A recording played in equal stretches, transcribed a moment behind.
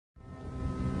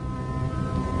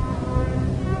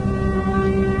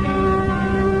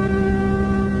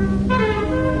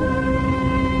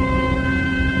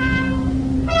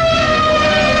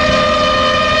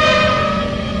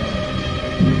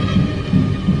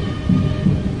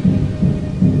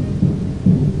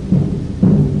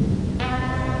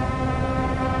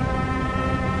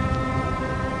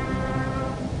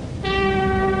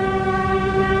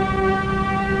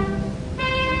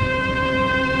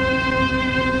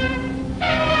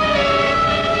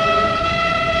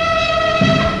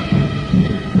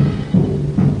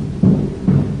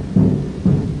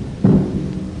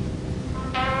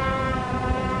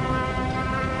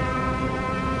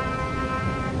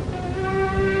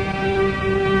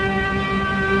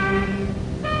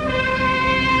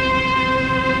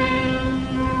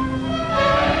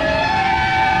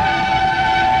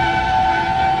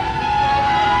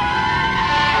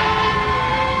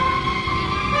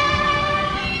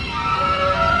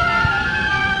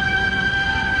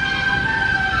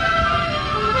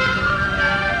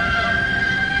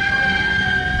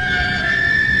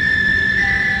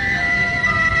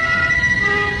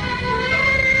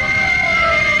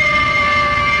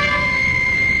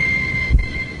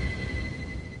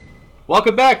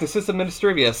Welcome back to System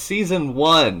Administrivia Season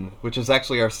 1, which is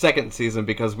actually our second season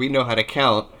because we know how to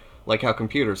count like how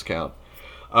computers count.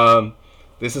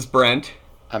 This is Brent.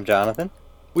 I'm Jonathan.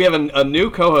 We have a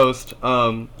new co-host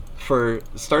for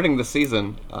starting the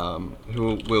season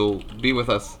who will be with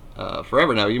us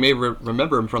forever now. You may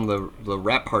remember him from the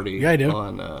rap party Yeah, I do.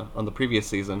 on the previous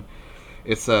season.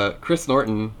 It's Chris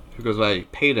Norton, who goes by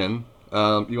Payton. You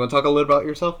want to talk a little about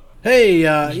yourself? Hey,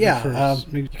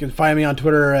 you can find me on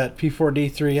Twitter at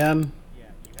P4D3N.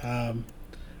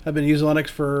 I've been using Linux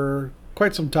for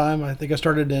quite some time. I think I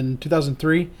started in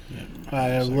 2003.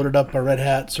 I loaded up a Red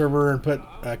Hat server and put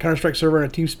a Counter-Strike server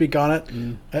and a TeamSpeak on it.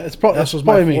 And this was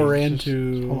my foray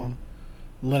into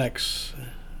Linux.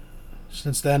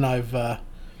 Since then, I've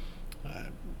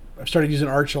started using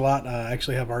Arch a lot. I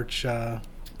actually have Arch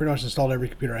pretty much installed on every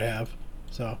computer I have.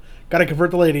 So, got to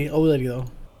convert the old lady though.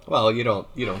 Well, you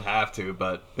don't have to,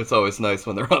 but it's always nice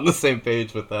when they're on the same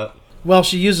page with that. Well,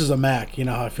 she uses a Mac. You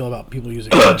know how I feel about people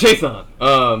using it. Jason!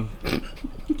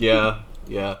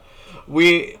 Yeah.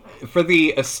 We, for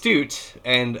the astute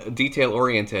and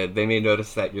detail-oriented, they may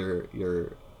notice that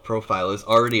your profile is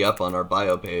already up on our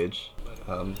bio page.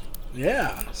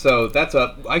 Yeah. So that's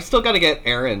up. I still got to get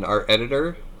Aaron, our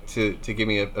editor, to give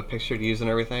me a picture to use and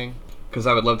everything. Because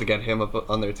I would love to get him up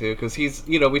on there too. Because he's,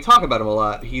 we talk about him a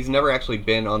lot. He's never actually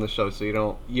been on the show,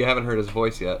 so you haven't heard his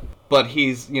voice yet. But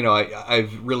he's, I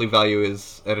really value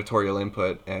his editorial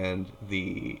input and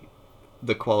the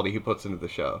quality he puts into the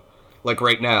show. Like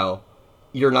right now,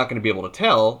 you're not going to be able to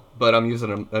tell, but I'm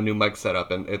using a new mic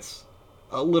setup, and it's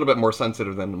a little bit more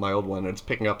sensitive than my old one, and it's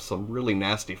picking up some really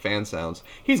nasty fan sounds.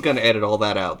 He's going to edit all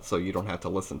that out, so you don't have to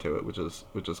listen to it,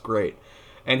 which is great.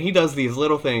 And he does these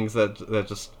little things that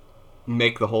just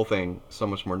make the whole thing so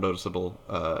much more noticeable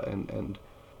and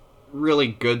really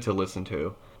good to listen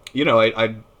to.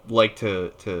 I'd like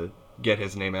to get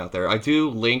his name out there. I do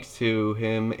link to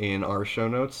him in our show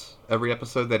notes every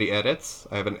episode that he edits.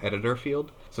 I have an editor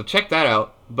field, so check that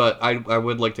out. But I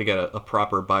would like to get a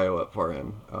proper bio up for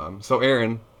him. So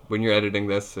Aaron, when you're editing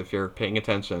this, if you're paying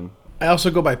attention. I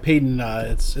also go by Payton.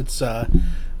 It's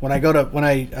when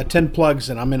I attend plugs,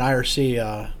 and I'm in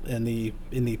IRC in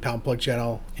the Pound Plug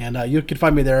channel, and you can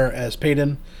find me there as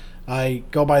Payton. I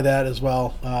go by that as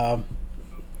well.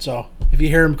 So if you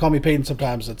hear him call me Payton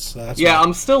sometimes, that's yeah. fine.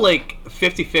 I'm still like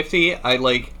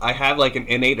 50-50. I have like an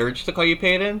innate urge to call you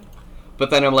Payton, but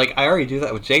then I'm like, I already do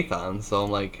that with Jathan, so I'm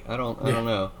like, I don't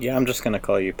know. Yeah, I'm just gonna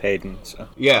call you Payton. So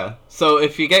yeah. So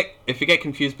if you get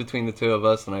confused between the two of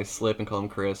us, and I slip and call him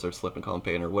Chris or slip and call him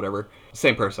Payton or whatever,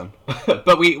 same person.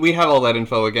 But we have all that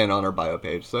info again on our bio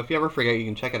page. So if you ever forget, you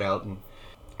can check it out. And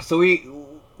so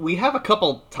we have a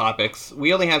couple topics.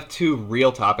 We only have 2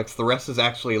 real topics. The rest is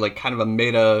actually like kind of a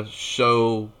meta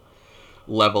show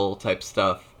level type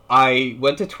stuff. I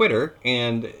went to Twitter,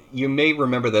 and you may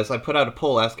remember this. I put out a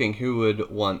poll asking who would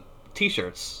want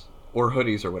t-shirts or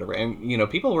hoodies or whatever, and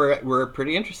people were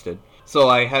pretty interested. So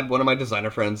I had one of my designer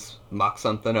friends mock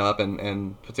something up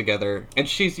and put together, and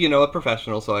she's a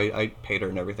professional, so I paid her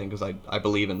and everything because I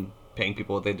believe in paying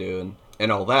people what they do and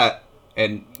all that.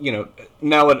 And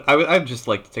now I'd just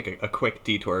like to take a quick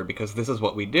detour because this is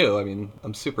what we do. I mean,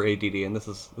 I'm super ADD, and this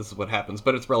is what happens,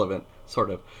 but it's relevant, sort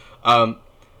of.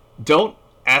 Don't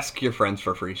ask your friends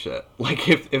for free shit. Like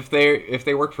if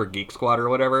they work for Geek Squad or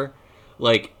whatever,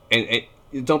 like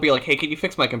don't be like, hey, can you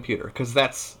fix my computer? Because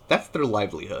that's their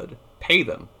livelihood. Pay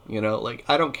them. Like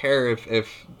I don't care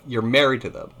if you're married to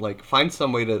them. Like find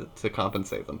some way to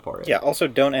compensate them for it. yeah. Also,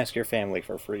 don't ask your family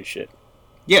for free shit.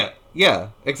 Yeah,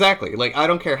 exactly. Like I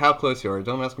don't care how close you are.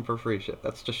 Don't ask them for free shit.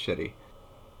 That's just shitty.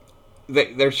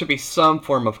 There should be some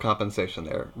form of compensation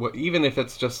there, even if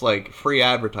it's just like free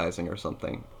advertising or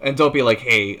something. And don't be like,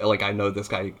 hey, like I know this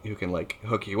guy who can like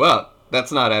hook you up.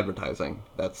 That's not advertising.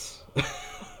 That's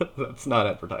that's not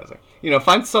advertising.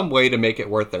 Find some way to make it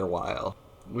worth their while,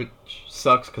 which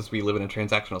sucks because we live in a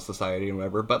transactional society and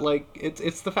whatever. But like,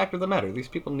 it's the fact of the matter. These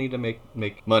people need to make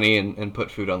money and put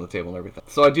food on the table and everything.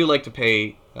 So I do like to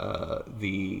pay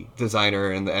the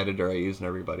designer and the editor I use and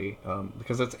everybody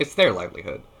because it's their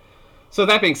livelihood. So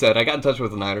that being said, I got in touch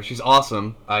with Anita. She's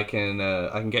awesome. I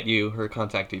can get you her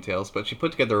contact details, but she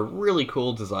put together a really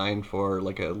cool design for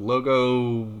like a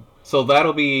logo. So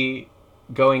that'll be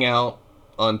going out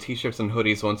on t-shirts and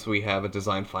hoodies once we have a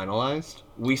design finalized.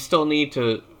 We still need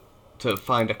to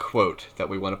find a quote that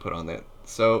we want to put on it.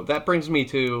 So that brings me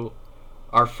to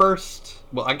our first,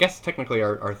 well, I guess technically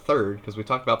our third, because we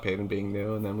talked about Payton being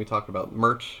new, and then we talked about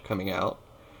merch coming out.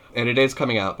 And it is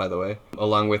coming out, by the way,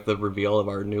 along with the reveal of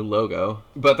our new logo.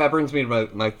 But that brings me to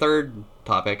my third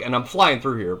topic, and I'm flying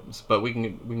through here, but we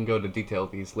can go into detail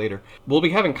with these later. We'll be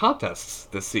having contests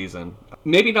this season.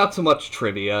 Maybe not so much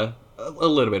trivia, a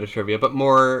little bit of trivia, but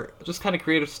more just kind of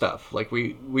creative stuff. Like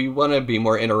we want to be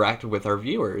more interactive with our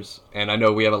viewers, and I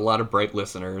know we have a lot of bright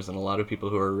listeners and a lot of people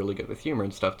who are really good with humor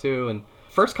and stuff too. And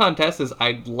first contest is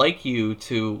I'd like you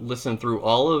to listen through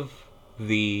all of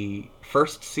the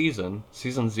first season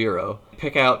 0,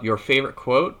 pick out your favorite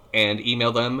quote and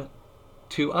email them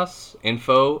to us,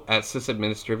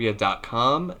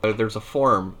 info@sysadministrivia.com. There's a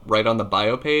form right on the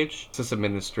bio page,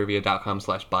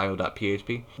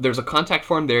 sysadministrivia.com/bio.php. There's a contact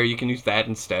form there. You can use that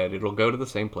instead. It'll go to the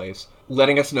same place,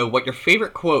 letting us know what your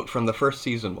favorite quote from the first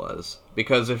season was.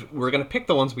 Because if we're going to pick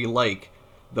the ones we like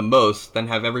the most, then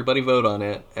have everybody vote on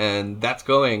it, and that's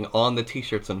going on the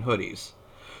t-shirts and hoodies.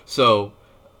 So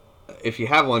if you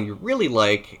have one you really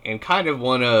like and kind of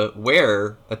want to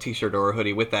wear a t-shirt or a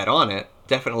hoodie with that on it,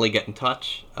 definitely get in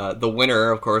touch. The winner,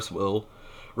 of course, will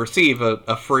receive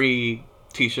a free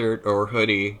t-shirt or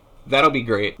hoodie. That'll be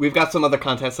great. We've got some other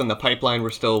contests in the pipeline we're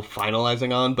still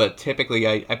finalizing on, but typically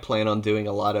I plan on doing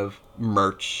a lot of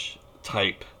merch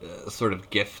type sort of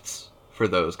gifts for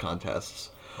those contests.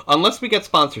 Unless we get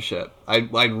sponsorship,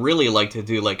 I'd really like to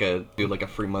do like a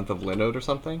free month of Linode or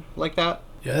something like that.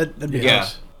 Yeah, that'd be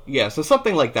nice. Yeah, so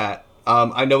something like that.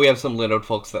 I know we have some Linode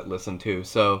folks that listen too.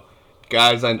 So,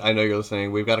 guys, I know you're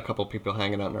listening. We've got a couple people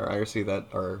hanging out in our IRC that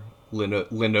are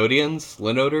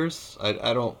Linoders.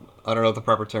 I don't know what the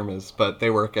proper term is, but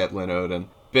they work at Linode and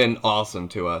been awesome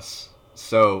to us.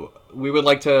 So we would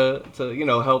like to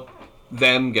help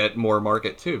them get more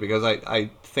market too, because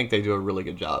I think they do a really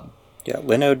good job. Yeah,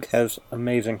 Linode has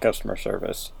amazing customer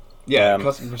service. Yeah,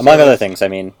 among other things. I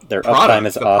mean, their uptime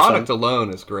is awesome. The product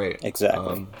alone is great.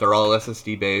 Exactly. They're all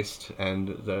SSD based, and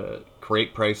the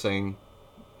great pricing,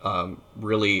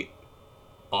 really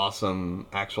awesome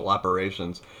actual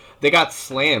operations. They got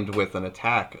slammed with an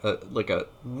attack, like a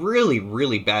really,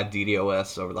 really bad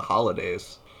DDoS over the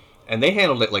holidays, and they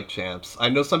handled it like champs. I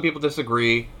know some people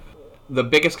disagree. The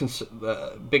biggest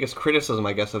criticism,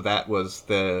 I guess, of that was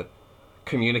the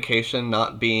communication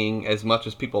not being as much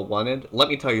as people wanted. Let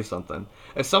me tell you something.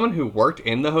 As someone who worked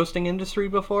in the hosting industry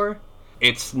before,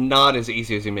 it's not as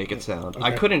easy as you make it sound. Okay.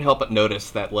 I couldn't help but notice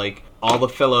that, like, all the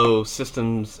fellow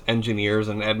systems engineers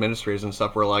and administrators and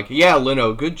stuff were like, yeah,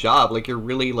 Lino, good job. Like, you're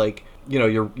really, like,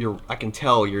 you're I can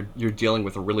tell you're dealing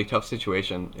with a really tough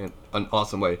situation in an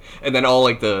awesome way. And then all,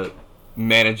 like, the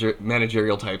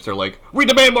managerial types are like, we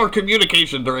demand more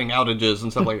communication during outages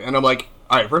and stuff like that. And I'm like,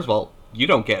 all right, first of all, you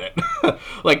don't get it.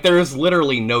 Like, there is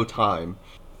literally no time.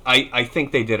 I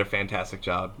think they did a fantastic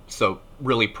job. So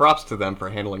really props to them for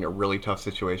handling a really tough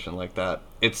situation like that.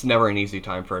 It's never an easy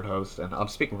time for a host, and I'm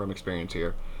speaking from experience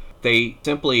here. They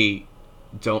simply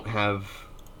don't have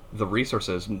the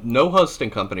resources. No hosting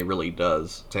company really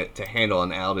does to handle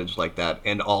an outage like that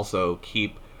and also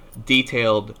keep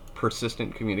detailed,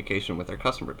 persistent communication with their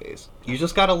customer base. You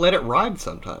just gotta let it ride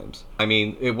sometimes. I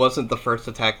mean, it wasn't the first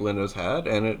attack Linux had,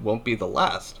 and it won't be the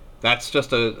last. That's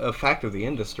just a fact of the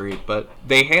industry, but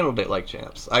they handled it like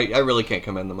champs. I really can't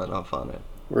commend them enough on it.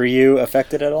 Were you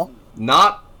affected at all?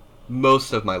 Not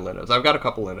most of my Linux. I've got a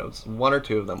couple Linux. One or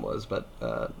two of them was, but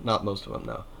not most of them,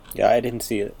 no. Yeah, I didn't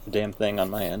see a damn thing on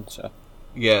my end, so.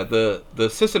 Yeah, the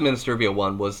sysadministrivia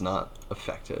one was not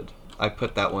affected. I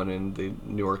put that one in the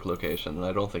Newark location, and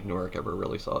I don't think Newark ever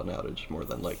really saw an outage more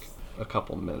than, like, a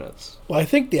couple minutes. Well, I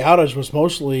think the outage was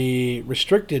mostly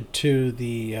restricted to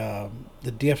the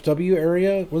DFW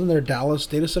area. Wasn't there Dallas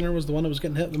data center was the one that was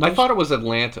getting hit the most? I thought it was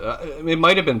Atlanta. It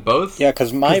might have been both. Yeah,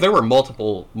 because there were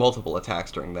multiple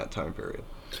attacks during that time period.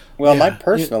 Well, my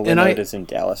personal Linode is in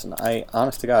Dallas, and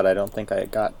honest to God, I don't think I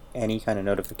got any kind of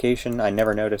notification. I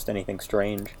never noticed anything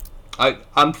strange.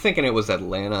 I'm thinking it was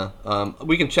Atlanta.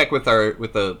 We can check with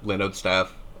the Linode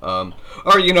staff.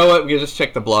 Or you know what, we can just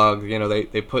check the blog. You know,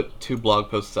 they put 2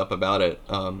 blog posts up about it,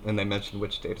 and they mentioned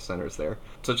which data center is there.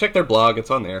 So check their blog,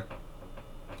 it's on there,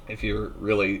 if you're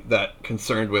really that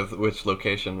concerned with which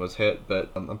location was hit, but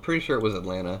I'm pretty sure it was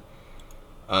Atlanta.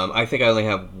 I think I only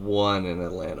have one in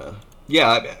Atlanta.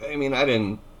 Yeah, I mean,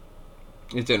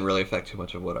 it didn't really affect too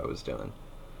much of what I was doing.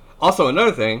 Also,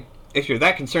 another thing, if you're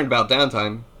that concerned about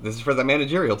downtime, this is for the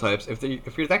managerial types,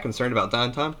 if you're that concerned about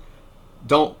downtime,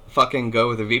 don't fucking go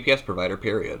with a VPS provider,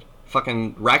 period.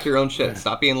 Fucking rack your own shit. Right.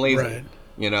 Stop being lazy. Right.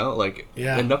 You know, like,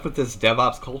 enough with this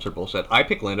DevOps culture bullshit. I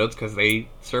pick Linux because they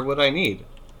serve what I need.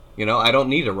 You know, I don't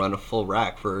need to run a full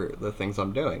rack for the things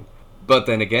I'm doing. But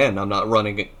then again, I'm not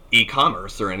running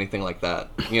e-commerce or anything like that,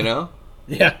 you know?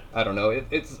 Yeah. I don't know.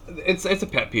 It's a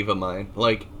pet peeve of mine.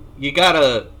 Like, you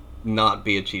gotta not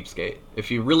be a cheapskate.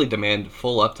 If you really demand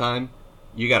full uptime,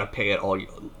 you got to pay it all.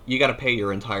 You got to pay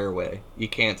your entire way. You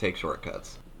can't take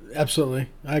shortcuts. Absolutely,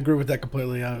 I agree with that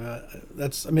completely.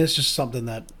 It's just something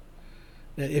that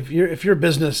if your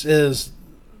business is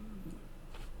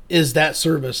that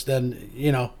service, then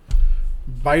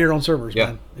buy your own servers,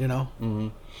 man. Mm-hmm.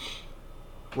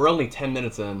 We're only 10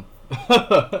 minutes in.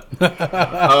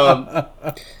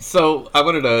 So I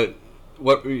wanted to.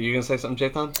 What were you gonna say? Something,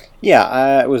 Jathan? Yeah,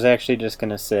 I was actually just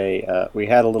gonna say we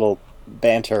had a little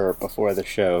banter before the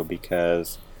show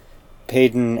because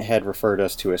Payton had referred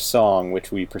us to a song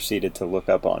which we proceeded to look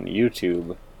up on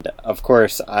YouTube. Of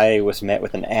course, I was met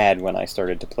with an ad when I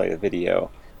started to play the video,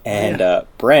 and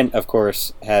Brent, of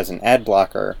course, has an ad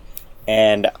blocker,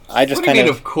 and I just kind of.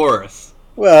 Of course.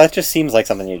 Well, it just seems like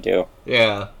something you do.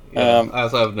 Yeah. I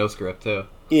also have no script too.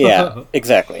 Yeah,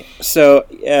 exactly. So,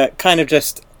 kind of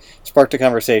just sparked a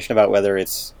conversation about whether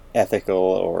it's ethical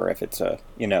or if it's a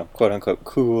quote unquote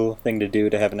cool thing to do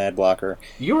to have an ad blocker.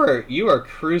 You are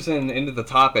cruising into the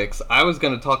topics. I was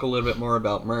going to talk a little bit more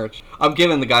about merch. I'm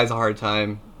giving the guys a hard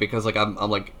time because I'm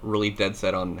like really dead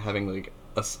set on having like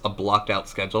a blocked out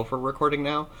schedule for recording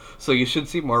now. So you should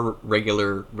see more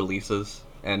regular releases,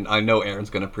 and I know Aaron's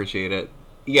going to appreciate it.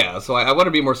 Yeah, so I want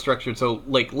to be more structured. So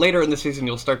like later in the season,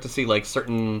 you'll start to see like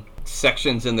certain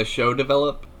sections in the show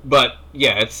develop. But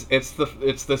yeah, it's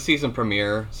the season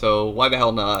premiere. So why the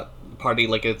hell not party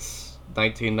like it's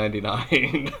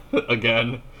 1999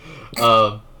 again?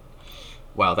 Wow,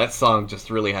 that song just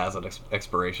really has an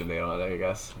expiration date on it, I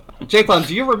guess. Jathan,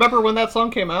 do you remember when that song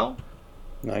came out?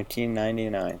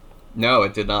 1999. No,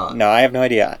 it did not. No, I have no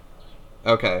idea.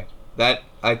 Okay, that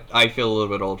I feel a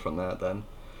little bit old from that then.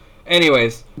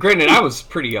 Anyways, granted, I was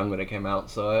pretty young when it came out,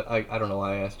 so I don't know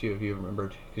why I asked you if you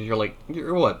remembered. Because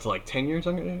you're what, like 10 years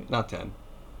younger? Not 10.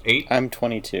 8? I'm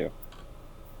 22.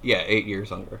 Yeah, 8 years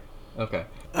younger. Okay.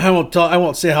 I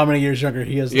won't say how many years younger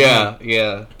he is.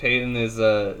 Yeah. Payton is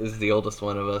the oldest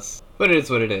one of us. But it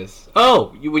is what it is.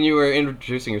 Oh, when you were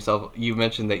introducing yourself, you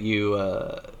mentioned that you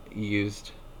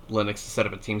used Linux to set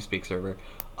up a TeamSpeak server.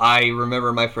 I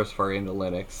remember my first foray into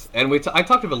Linux, and I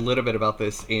talked a little bit about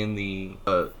this in the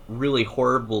really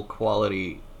horrible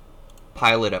quality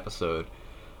pilot episode,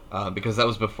 because that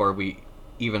was before we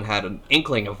even had an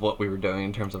inkling of what we were doing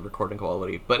in terms of recording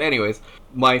quality. But anyways,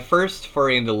 my first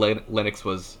foray into Linux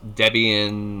was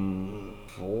Debian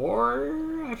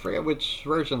 4? I forget which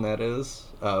version that is,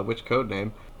 which code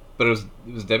name, but it was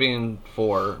Debian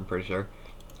 4, I'm pretty sure.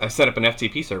 I set up an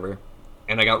FTP server,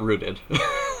 and I got rooted.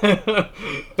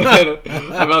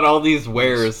 About all these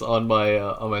wares on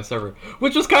my server,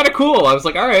 which was kind of cool. I was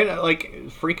like, all right,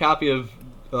 like free copy of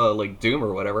like Doom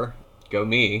or whatever. Go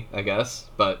me, I guess.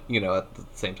 But at the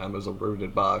same time, it was a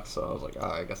rooted box, so I was like,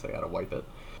 I guess I gotta wipe it.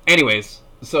 Anyways,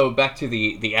 so back to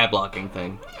the ad blocking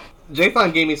thing.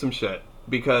 Jathan gave me some shit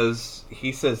because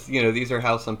he says, these are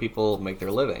how some people make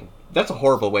their living. That's a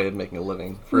horrible way of making a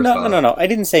living. No. I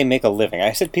didn't say make a living.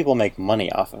 I said people make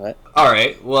money off of it. All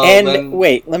right. Well, and then...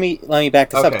 wait, let me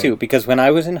back this up too, because when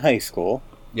I was in high school,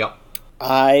 yep,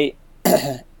 I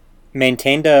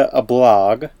maintained a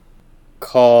blog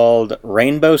called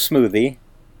Rainbow Smoothie.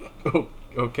 Oh,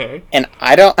 okay. And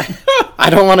I don't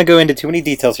want to go into too many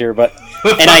details here, but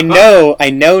I know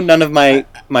none of my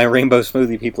Rainbow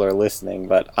Smoothie people are listening,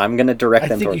 but I'm gonna direct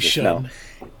them towards this. No.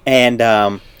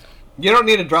 And you don't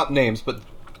need to drop names, but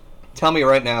tell me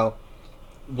right now,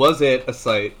 was it a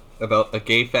site about a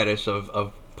gay fetish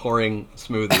of pouring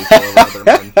smoothies for other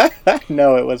men?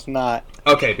 No, it was not.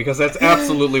 Okay, because that's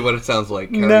absolutely what it sounds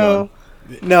like. Carry on.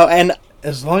 No, and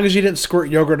as long as you didn't squirt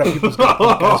yogurt up people's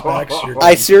backs, you're good.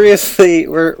 I seriously,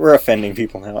 we're offending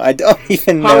people now. I don't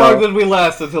even know. How long did we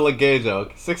last until a gay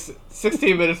joke?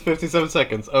 16 minutes, 57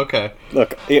 seconds. Okay.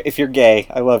 Look, if you're gay,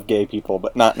 I love gay people,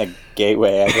 but not in a gay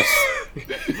way, I guess.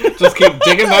 Just keep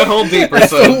digging that hole deeper,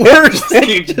 son. Just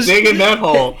keep digging that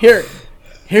hole.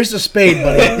 Here's the spade,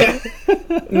 buddy.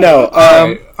 No.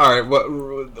 All right.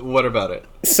 What about it?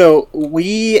 So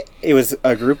it was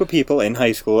a group of people in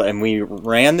high school, and we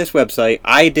ran this website.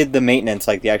 I did the maintenance,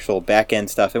 like the actual back end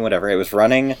stuff and whatever. It was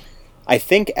running, I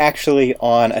think, actually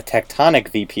on a Tectonic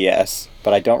VPS,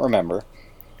 but I don't remember.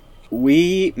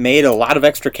 We made a lot of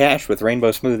extra cash with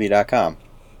RainbowSmoothie.com.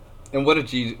 And what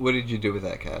did you do with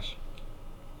that cash?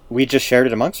 We just shared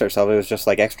it amongst ourselves. It was just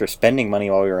like extra spending money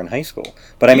while we were in high school.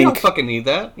 But I mean, you don't fucking need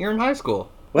that. You're in high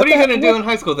school. What are you going to do in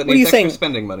high school that needs extra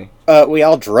spending money? We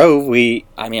all drove.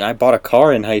 I bought a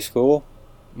car in high school.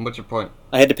 What's your point?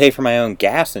 I had to pay for my own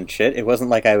gas and shit. It wasn't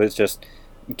like I was just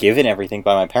given everything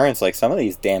by my parents like some of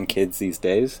these damn kids these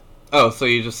days. Oh, so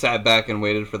you just sat back and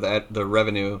waited for the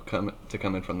revenue to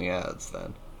come in from the ads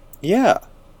then? Yeah.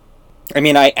 I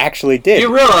mean, I actually did.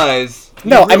 You realize...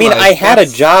 No, I mean, I had a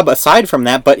job aside from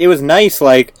that, but it was nice,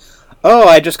 like, oh,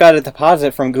 I just got a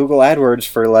deposit from Google AdWords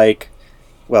for, like,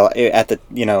 well, at the,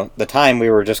 the time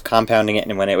we were just compounding it,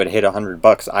 and when it would hit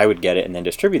 $100, I would get it and then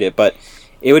distribute it, but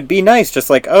it would be nice, just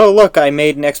like, oh, look, I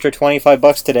made an extra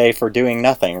 $25 today for doing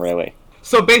nothing, really.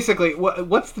 So basically,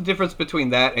 what's the difference between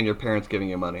that and your parents giving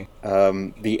you money?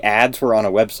 The ads were on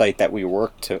a website that we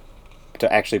worked to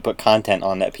actually put content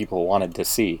on that people wanted to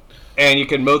see. And you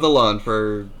can mow the lawn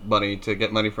for money to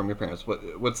get money from your parents.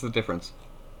 What's the difference?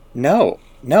 No,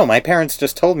 my parents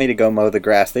just told me to go mow the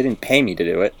grass. They didn't pay me to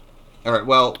do it. All right,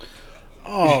 well...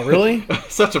 Oh, really?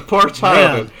 Such a poor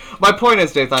childhood. My point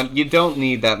is, Dathan, you don't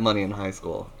need that money in high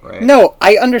school, right? No,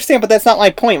 I understand, but that's not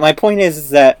my point. My point is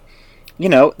that,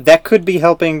 that could be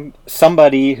helping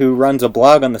somebody who runs a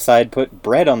blog on the side put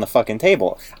bread on the fucking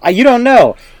table. You don't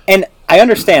know. And I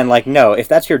understand, like, no, if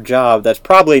that's your job, that's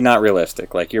probably not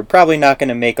realistic. Like, you're probably not going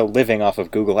to make a living off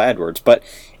of Google AdWords, but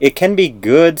it can be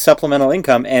good supplemental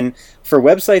income, and for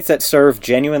websites that serve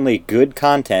genuinely good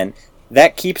content,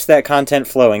 that keeps that content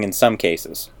flowing in some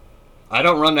cases. I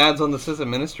don't run ads on the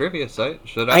Sysadministrivia site,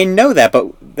 should I? I know that,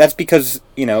 but that's because,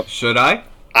 Should I?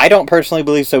 I don't personally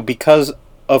believe so because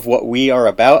of what we are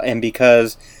about and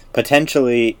because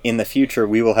potentially in the future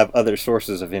we will have other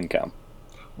sources of income.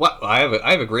 What? I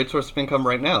have a great source of income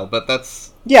right now, but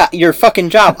that's... Yeah, your fucking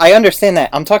job. I understand that.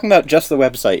 I'm talking about just the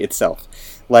website itself.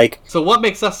 Like... So what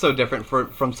makes us so different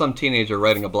from some teenager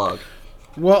writing a blog?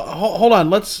 Well, hold on.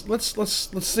 Let's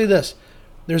say this.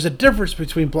 There's a difference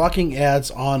between blocking ads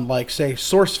on, like, say,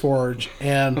 SourceForge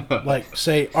and, like,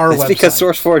 say, our it's website. Because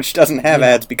SourceForge doesn't have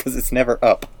ads because it's never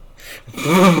up.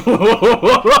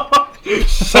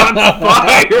 Shots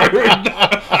fired!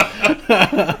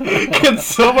 Can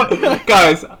someone...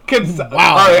 Guys, wow.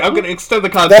 Alright, I'm going to extend the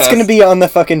contest. That's going to be on the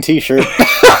fucking t-shirt.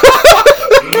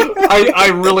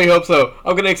 I really hope so.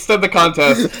 I'm going to extend the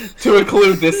contest to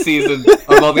include this season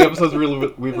of all the episodes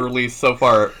we've released so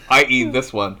far, i.e.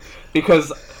 this one.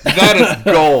 Because that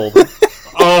is gold.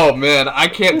 Oh, man, I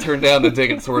can't turn down the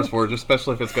dig at SourceForge,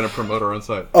 especially if it's going to promote our own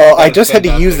site. Oh, I just had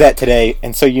to use that today,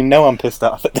 and so I'm pissed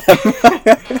off at them.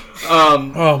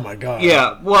 Oh, my God.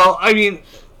 Yeah, well, I mean,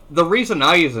 the reason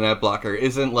I use an ad blocker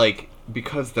isn't, like,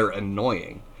 because they're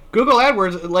annoying. Google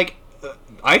AdWords, like...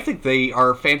 I think they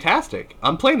are fantastic.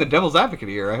 I'm playing the devil's advocate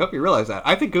here. I hope you realize that.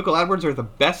 I think Google AdWords are the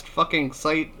best fucking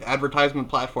site advertisement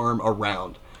platform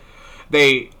around.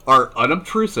 They are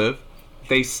unobtrusive.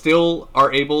 They still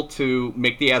are able to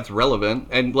make the ads relevant.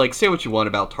 And, like, say what you want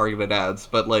about targeted ads,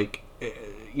 but, like,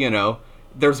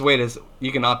 there's a way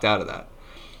you can opt out of that.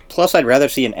 Plus, I'd rather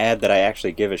see an ad that I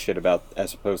actually give a shit about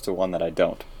as opposed to one that I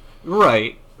don't.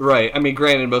 Right. I mean,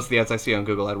 granted, most of the ads I see on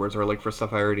Google AdWords are, like, for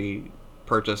stuff I already...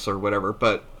 purchase or whatever,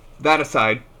 but that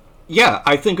aside, yeah,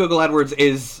 I think Google AdWords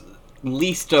is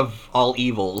least of all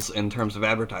evils in terms of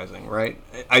advertising, right?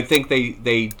 I think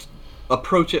they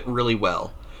approach it really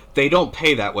well. They don't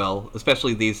pay that well,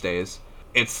 especially these days.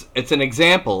 It's an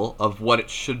example of what it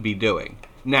should be doing.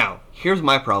 Now, here's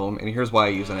my problem, and here's why I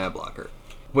use an ad blocker.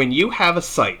 When you have a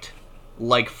site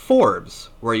like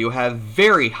Forbes, where you have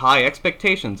very high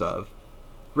expectations of,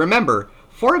 remember,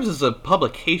 Forbes is a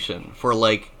publication for,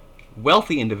 like,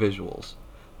 wealthy individuals.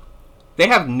 They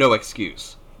have no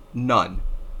excuse. None.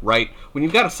 Right? When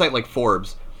you've got a site like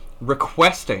Forbes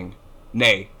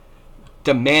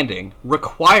demanding,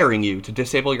 requiring you to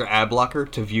disable your ad blocker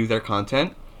to view their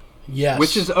content. Yes.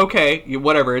 Which is okay,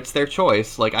 whatever, it's their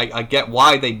choice. Like, I get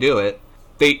why they do it.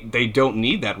 They don't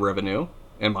need that revenue,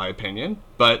 in my opinion,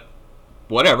 but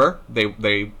whatever.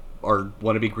 They want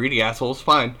to be greedy assholes,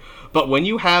 fine. But when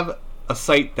you have a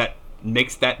site that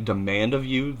makes that demand of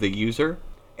you, the user,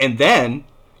 and then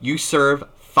you serve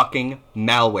fucking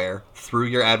malware through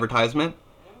your advertisement,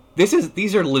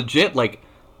 these are legit, like,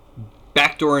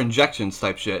 backdoor injections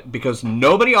type shit, because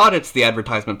nobody audits the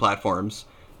advertisement platforms.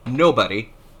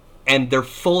 Nobody. And they're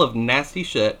full of nasty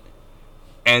shit,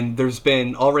 and there's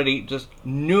been already just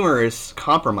numerous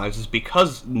compromises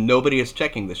because nobody is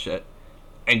checking the shit.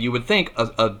 And you would think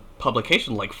a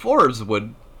publication like Forbes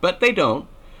would, but they don't,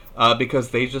 because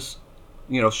they just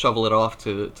shovel it off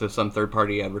to some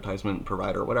third-party advertisement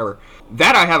provider or whatever.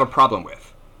 That I have a problem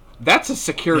with. That's a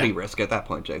security risk at that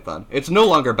point, Jathan. It's no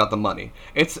longer about the money.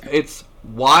 It's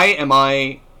why am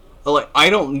I... Like, I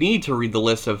don't need to read the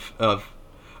list of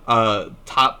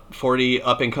top 40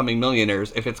 up-and-coming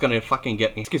millionaires if it's going to fucking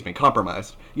get me,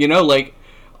 compromised.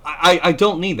 I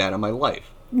don't need that in my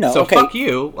life. No, so okay. Fuck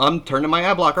you, I'm turning my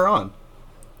ad blocker on.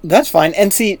 That's fine.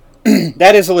 And see...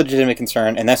 that is a legitimate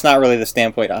concern, and that's not really the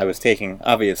standpoint I was taking,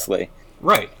 obviously.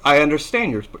 Right. I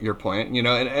understand your point,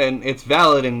 and it's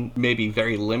valid in maybe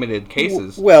very limited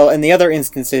cases. Well, in the other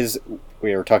instances,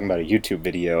 we were talking about a YouTube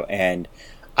video, and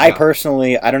I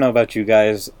personally, I don't know about you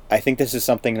guys, I think this is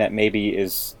something that maybe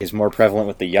is more prevalent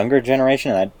with the younger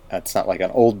generation, and that's not like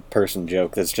an old person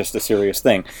joke, that's just a serious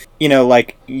thing.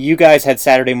 Like, you guys had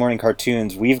Saturday morning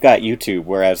cartoons, we've got YouTube,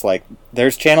 whereas, like,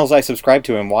 there's channels I subscribe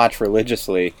to and watch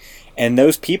religiously, and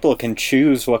those people can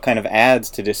choose what kind of ads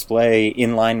to display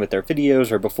in line with their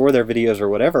videos or before their videos or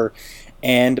whatever.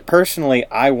 And personally,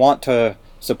 I want to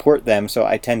support them, so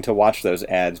I tend to watch those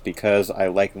ads because I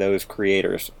like those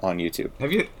creators on YouTube.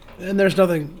 Have you? And there's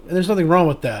nothing wrong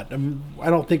with that. I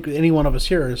don't think any one of us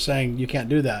here is saying you can't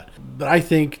do that. But I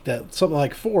think that something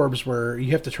like Forbes, where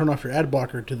you have to turn off your ad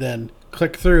blocker to then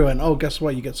click through, and guess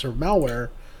what? You get served malware.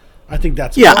 I think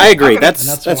that's I agree. That's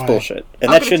bullshit.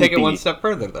 And that shouldn't take it one step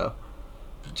further, though.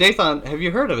 Jathan, have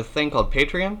you heard of a thing called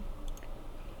Patreon?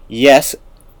 Yes,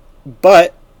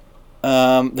 but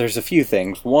there's a few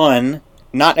things. One,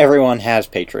 not everyone has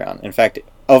Patreon. In fact,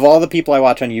 of all the people I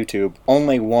watch on YouTube,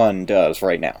 only one does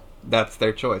right now. That's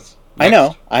their choice.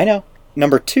 Next. I know.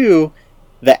 Number two,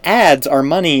 the ads are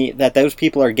money that those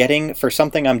people are getting for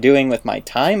something I'm doing with my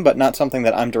time, but not something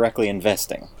that I'm directly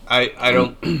investing. I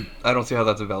don't see how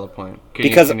that's a valid point. Can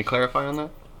you clarify on that?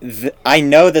 I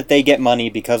know that they get money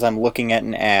because I'm looking at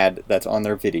an ad that's on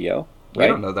their video. Right? I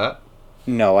don't know that.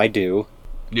 No, I do.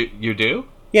 You do?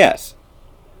 Yes.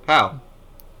 How?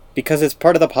 Because it's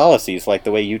part of the policies, like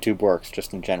the way YouTube works,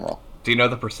 just in general. Do you know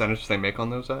the percentage they make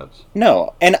on those ads?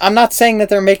 No, and I'm not saying that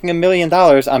they're making $1 million.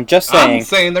 I'm just saying... I'm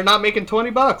saying they're not making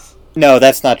 $20. No,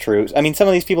 that's not true. I mean, some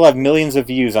of these people have millions of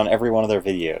views on every one of their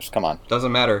videos. Come on.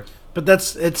 Doesn't matter. But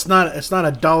it's not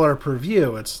 $1 per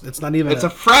view. It's not even. It's a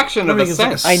fraction of a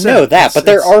cent. I know that, but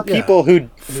there are people who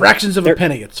fractions of a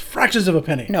penny. It's fractions of a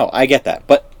penny. No, I get that,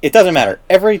 but it doesn't matter.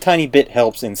 Every tiny bit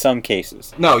helps in some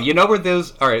cases. No, where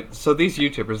those. All right, so these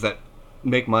YouTubers that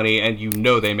make money, and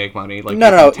they make money. Like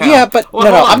no, yeah, but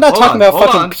I'm not talking about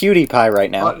fucking PewDiePie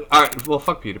right now. All right, well,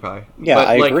 fuck PewDiePie. Yeah,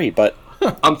 I agree, but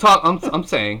I'm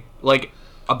saying like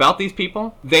about these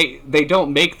people, they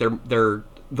don't make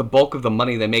the bulk of the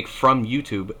money they make from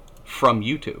YouTube.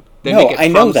 They make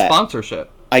it from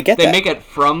sponsorship. I get that. They make it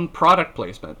from product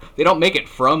placement. They don't make it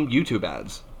from YouTube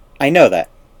ads. I know that.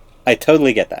 I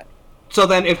totally get that. So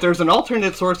then if there's an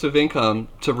alternate source of income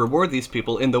to reward these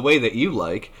people in the way that you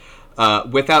like,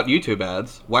 without YouTube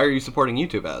ads, why are you supporting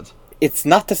YouTube ads? It's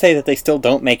not to say that they still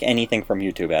don't make anything from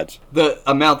YouTube ads. The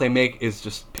amount they make is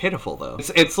just pitiful, though.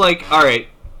 It's like, all right,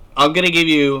 I'm going to give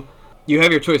you... You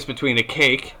have your choice between a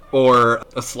cake or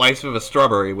a slice of a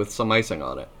strawberry with some icing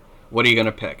on it. What are you going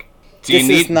to pick? This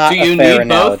is not a fair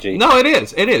analogy. No, it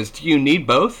is. It is. Do you need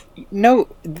both? No,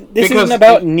 this isn't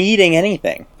about needing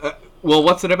anything. Well,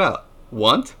 what's it about?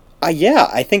 Want? Yeah,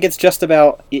 I think it's just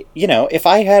about, if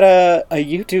I had a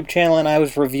YouTube channel and I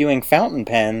was reviewing fountain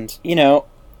pens,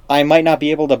 I might not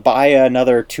be able to buy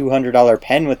another $200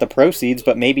 pen with the proceeds,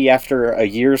 but maybe after a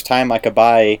year's time I could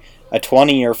buy a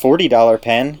 $20 or $40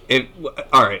 pen.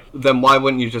 All right, then why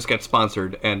wouldn't you just get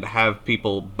sponsored and have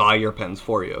people buy your pens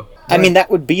for you? I mean, that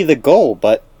would be the goal,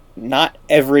 but not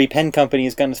every pen company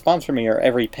is going to sponsor me, or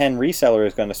every pen reseller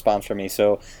is going to sponsor me,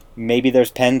 so maybe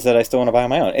there's pens that I still want to buy on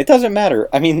my own. It doesn't matter.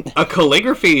 I mean... A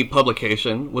calligraphy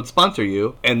publication would sponsor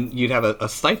you, and you'd have a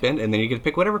stipend, and then you could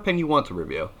pick whatever pen you want to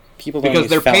review. People don't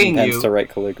use fountain pens to write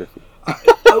calligraphy.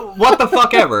 What the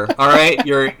fuck ever, all right?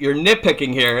 You're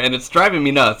nitpicking here, and it's driving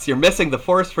me nuts. You're missing the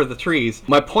forest for the trees.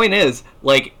 My point is,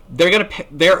 like,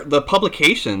 the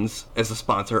publications as a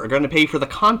sponsor are going to pay for the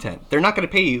content. They're not going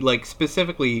to pay you, like,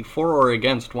 specifically for or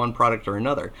against one product or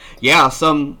another. Yeah,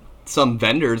 some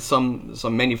vendors, some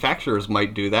manufacturers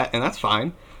might do that, and that's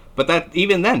fine. But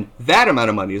even then, that amount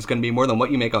of money is going to be more than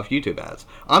what you make off YouTube ads.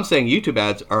 I'm saying YouTube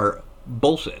ads are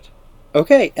bullshit.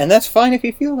 Okay, and that's fine if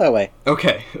you feel that way.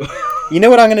 Okay. You know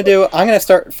what I'm going to do? I'm going to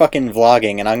start fucking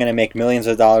vlogging, and I'm going to make millions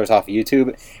of dollars off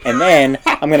YouTube, and then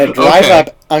I'm going to drive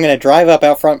up. I'm going to drive up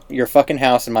out front your fucking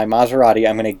house in my Maserati.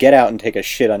 I'm going to get out and take a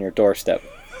shit on your doorstep.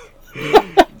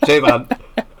 J-Bob,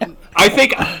 I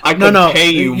think I could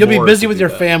pay you. You'll be busy with your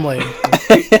family.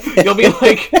 You'll be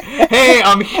like, "Hey,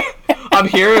 I'm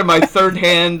here in my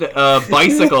third-hand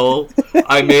bicycle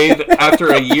I made after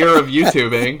a year of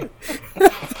YouTubing.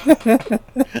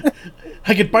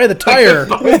 I could buy the tire."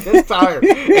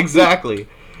 Exactly.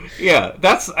 Yeah,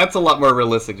 that's a lot more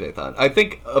realistic, Jathan. I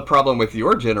think a problem with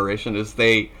your generation is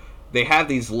they have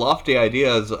these lofty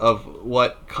ideas of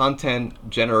what content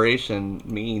generation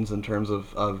means in terms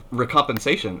of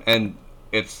recompensation, and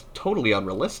it's totally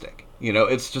unrealistic. You know,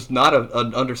 it's just not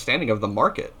an understanding of the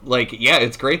market. Like, yeah,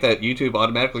 it's great that YouTube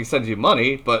automatically sends you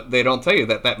money, but they don't tell you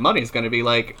that that money is going to be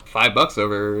like $5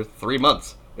 over 3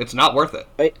 months. It's not worth it.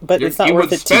 But it's not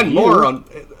worth it to you. You would spend more on...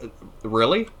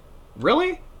 Really?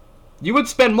 Really? You would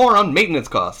spend more on maintenance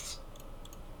costs.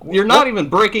 You're not even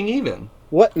breaking even.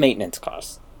 What maintenance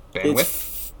costs?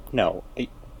 Bandwidth? No.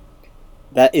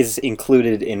 That is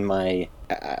included in my...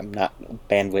 I'm not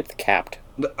bandwidth capped.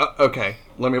 Okay.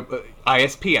 Let me...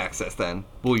 ISP access, then.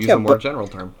 We'll use a more general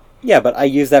term. Yeah, but I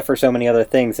use that for so many other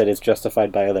things that it's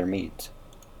justified by other means.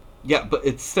 Yeah, but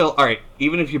it's still... Alright,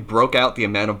 even if you broke out the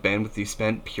amount of bandwidth you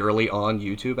spent purely on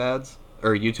YouTube ads,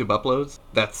 or YouTube uploads,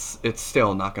 it's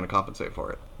still not going to compensate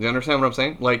for it. You understand what I'm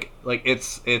saying? Like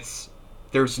it's...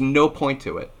 There's no point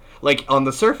to it. Like, on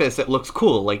the surface, it looks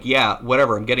cool. Like, yeah,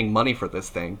 whatever, I'm getting money for this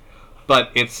thing.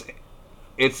 But it's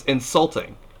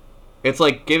insulting. It's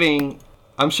like giving...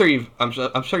 I'm sure you've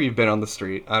been on the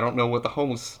street. I don't know what the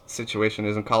homeless situation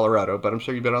is in Colorado, but I'm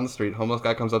sure you've been on the street. Homeless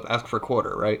guy comes up, asks for a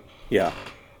quarter, right? Yeah.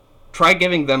 Try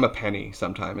giving them a penny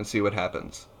sometime and see what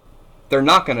happens. They're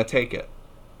not going to take it.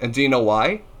 And do you know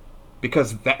why?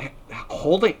 Because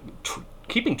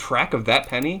keeping track of that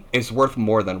penny is worth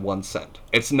more than 1 cent.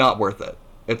 It's not worth it.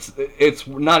 It's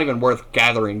not even worth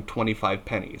gathering 25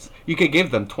 pennies. You could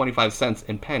give them 25 cents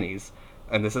in pennies,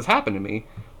 and this has happened to me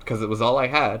because it was all I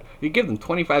had. You give them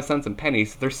 25 cents in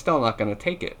pennies, they're still not going to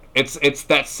take it. It's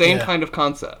that same kind of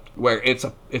concept where it's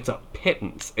a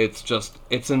pittance.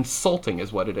 It's insulting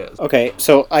is what it is. Okay,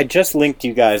 so I just linked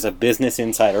you guys a Business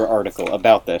Insider article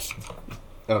about this.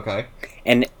 Okay.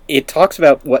 And it talks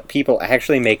about what people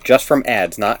actually make just from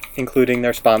ads, not including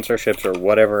their sponsorships or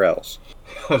whatever else.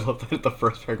 I love that the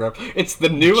first paragraph. It's the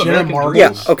new Jenna American Marbles.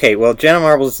 Dream. Yeah, okay, well, Jenna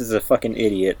Marbles is a fucking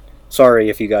idiot. Sorry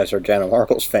if you guys are Jenna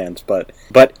Marbles fans, but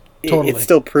Totally. it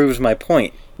still proves my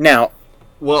point. Now...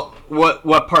 Well,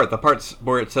 what part? The parts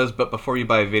where it says, but before you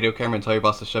buy a video camera and tell your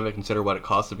boss to shove it, consider what it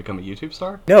costs to become a YouTube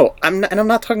star? No, I'm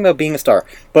not talking about being a star,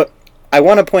 but I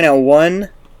want to point out one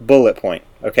bullet point,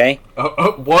 okay?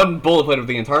 One bullet point of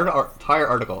the entire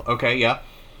article. Okay, yeah.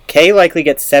 Kay likely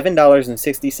gets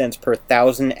 $7.60 per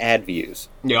 1,000 ad views.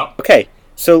 Yeah. Okay,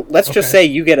 so let's just say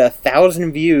you get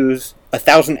 1,000 views,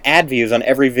 1,000 ad views on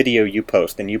every video you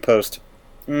post, and you post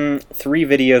 3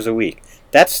 videos a week.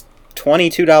 That's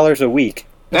 $22 a week.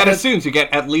 That assumes you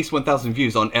get at least 1,000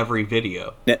 views on every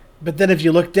video. But then if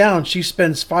you look down, she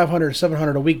spends $500,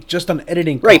 $700 a week just on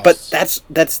editing costs. Right, but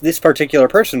that's this particular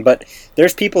person. But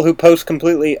there's people who post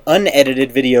completely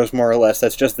unedited videos, more or less.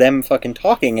 That's just them fucking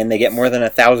talking, and they get more than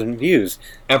 1,000 views.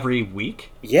 Every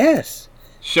week? Yes.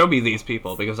 Show me these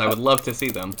people, because I would love to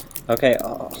see them. Okay,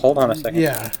 hold on a second.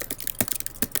 Yeah.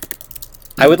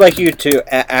 I would like you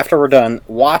to, after we're done,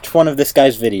 watch one of this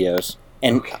guy's videos,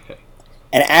 and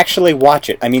actually watch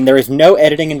it. I mean, there is no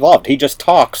editing involved. He just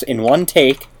talks in one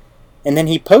take, and then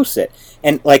he posts it.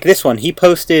 And like this one, he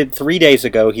posted 3 days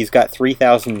ago. He's got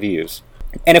 3,000 views.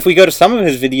 And if we go to some of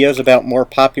his videos about more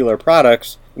popular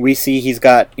products, we see he's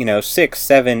got, 6,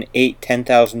 7, 8,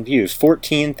 10,000 views.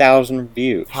 14,000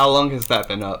 views. How long has that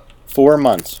been up? 4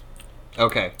 months.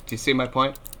 Okay, do you see my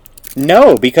point?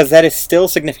 No, because that is still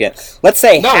significant. Let's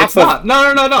say half of...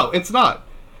 No, it's not.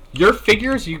 Your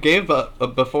figures you gave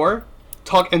before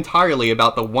talk entirely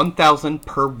about the 1,000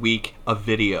 per week of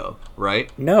video, right?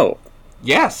 No.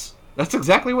 Yes, that's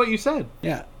exactly what you said.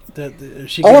 Yeah.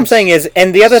 All I'm saying is,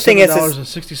 and the other thing is...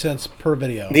 $7.60 per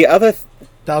video. The other...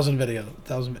 1,000 video.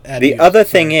 1,000 ad The views, other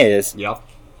thing is... Yep.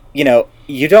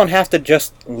 You don't have to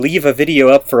just leave a video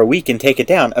up for a week and take it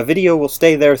down. A video will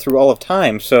stay there through all of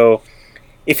time, so...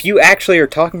 If you actually are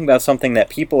talking about something that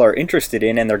people are interested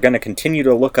in and they're going to continue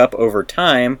to look up over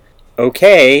time,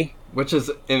 okay. Which is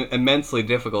immensely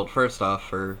difficult, first off,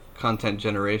 for content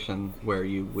generation, where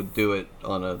you would do it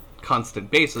on a constant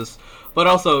basis. But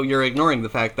also, you're ignoring the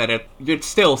fact that it's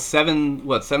still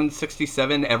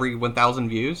 767 every 1,000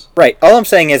 views? Right. All I'm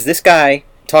saying is this guy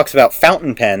talks about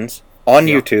fountain pens on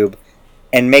YouTube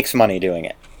and makes money doing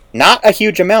it. Not a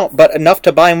huge amount, but enough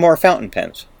to buy more fountain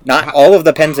pens. Not all of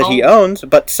the pens that he owns,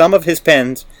 but some of his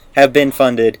pens have been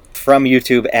funded from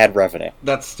YouTube ad revenue.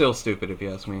 That's still stupid, if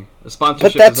you ask me. The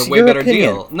sponsorship is a way better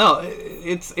deal. No,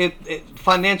 it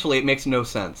financially it makes no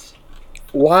sense.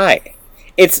 Why?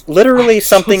 It's literally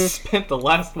something. Spent the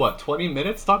last 20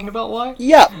 minutes talking about why?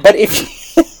 Yeah, but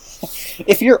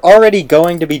if you're already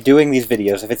going to be doing these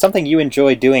videos, if it's something you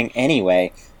enjoy doing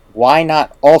anyway, why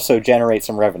not also generate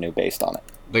some revenue based on it?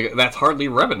 That's hardly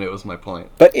revenue, is my point.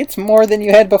 But it's more than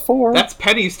you had before. That's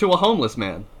pennies to a homeless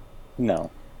man. No.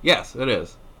 Yes, it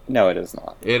is. No, it is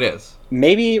not. It is.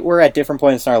 Maybe we're at different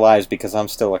points in our lives because I'm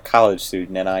still a college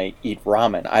student and I eat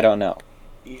ramen. I don't know.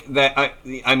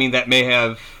 I mean, that may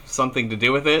have something to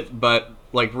do with it, but,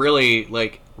 like, really,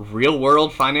 like,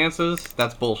 real-world finances,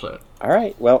 that's bullshit. All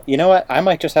right. Well, you know what? I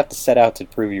might just have to set out to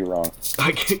prove you wrong.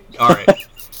 All right.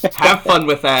 Have fun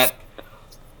with that.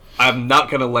 I'm not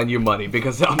gonna lend you money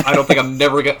because I don't think I'm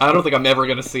ever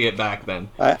gonna see it back then.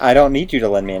 I don't need you to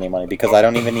lend me any money because I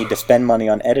don't even need to spend money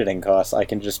on editing costs. I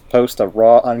can just post a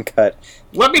raw, uncut.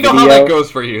 Let me know how that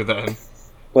goes for you then.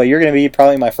 Well, you're gonna be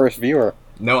probably my first viewer.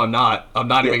 No, I'm not. I'm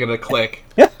not even gonna click.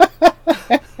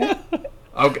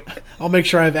 I'll make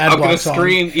sure I have ad blocks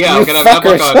on. Yeah, I'm gonna have ad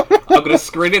block on. I'm gonna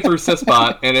screen it through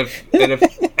Syspot, and if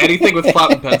anything with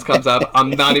fountain pens comes up, I'm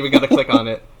not even gonna click on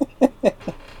it.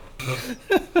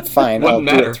 Fine, I'll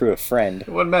do it through a friend. It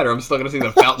wouldn't matter. I'm still gonna see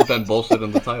the fountain pen bullshit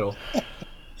in the title.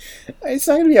 It's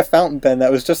not gonna be a fountain pen.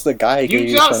 That was just the guy. You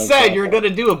just said you're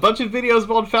gonna do a bunch of videos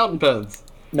about fountain pens.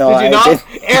 No, did you not?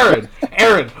 Aaron,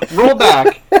 roll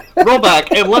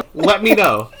back, and let me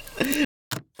know.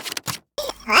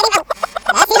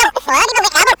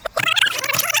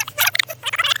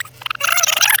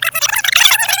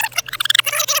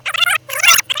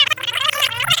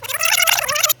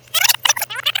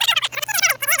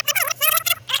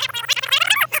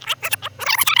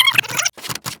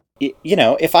 You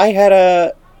know, if I had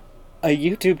a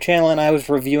YouTube channel and I was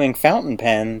reviewing fountain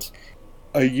pens,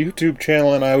 and I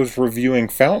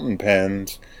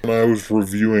was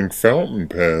reviewing fountain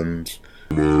pens.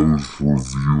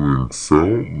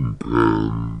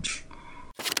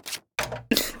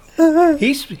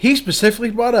 He specifically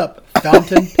brought up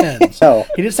fountain pens. No.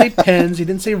 He didn't say pens. He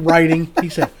didn't say writing. He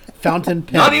said fountain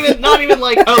pens. Not even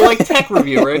like tech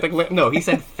review, right? Like, no, he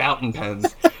said fountain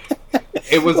pens.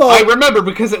 It was. Well, I remember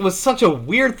because it was such a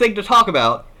weird thing to talk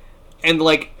about, and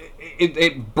like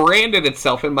it branded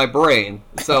itself in my brain.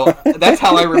 So that's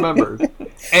how I remembered.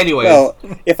 Anyways, well,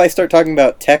 if I start talking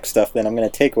about tech stuff, then I'm going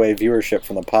to take away viewership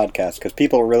from the podcast because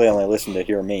people really only listen to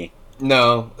hear me.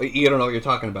 No, you don't know what you're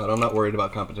talking about. I'm not worried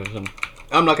about competition.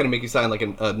 I'm not going to make you sign like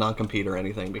a non-compete or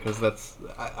anything because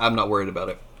I'm not worried about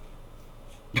it.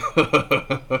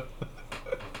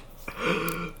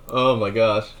 Oh my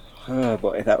gosh. Oh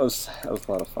boy, that was a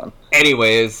lot of fun.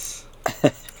 Anyways,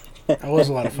 that was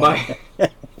a lot of fun.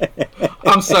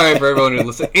 I'm sorry for everyone who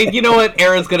listened. And you know what?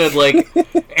 Aaron's gonna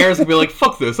be like,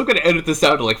 fuck this. I'm gonna edit this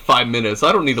out to like 5 minutes.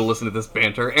 I don't need to listen to this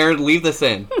banter. Aaron, leave this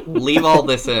in. Leave all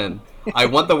this in. I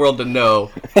want the world to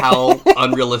know how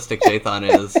unrealistic Jathan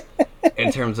is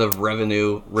in terms of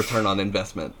revenue return on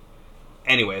investment.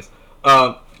 Anyways,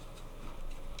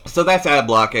 so that's ad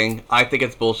blocking. I think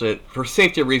it's bullshit. For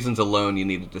safety reasons alone, you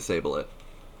need to disable it.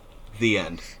 The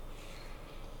end.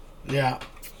 Yeah,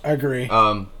 I agree.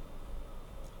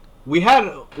 We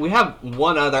have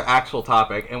one other actual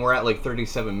topic, and we're at like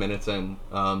 37 minutes in.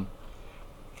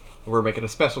 We're making a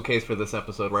special case for this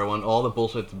episode where I want all the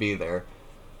bullshit to be there,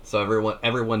 so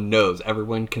everyone knows,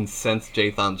 everyone can sense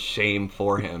Jathan's shame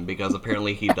for him because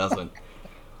apparently he doesn't.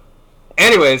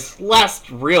 Anyways, last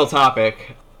real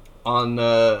topic. On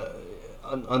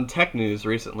tech news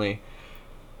recently,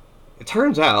 it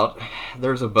turns out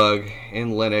there's a bug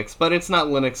in Linux, but it's not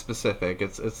Linux specific.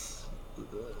 It's a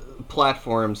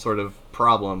platform sort of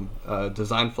problem,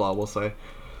 design flaw, we'll say,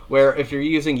 where if you're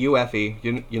using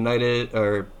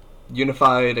UEFI,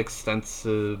 Unified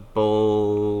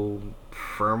Extensible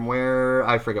Firmware,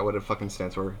 I forget what it fucking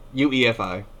stands for,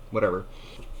 UEFI, whatever.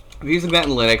 If you're using that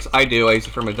in Linux, I use it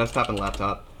for my desktop and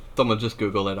laptop. Someone just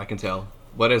Google it, I can tell.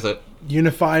 What is it?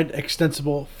 Unified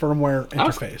Extensible Firmware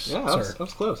Interface. That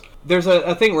was close. There's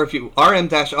a thing where if you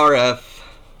rm-rf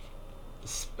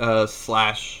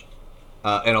slash,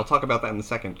 and I'll talk about that in a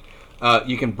second,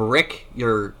 you can brick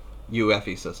your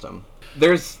UEFI system.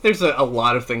 There's a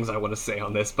lot of things I want to say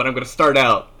on this, but I'm going to start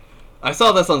out. I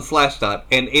saw this on Slashdot,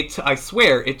 and I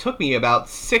swear it took me about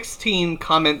 16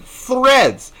 comment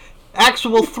threads,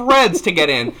 actual threads to get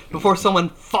in before someone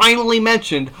finally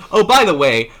mentioned, oh, by the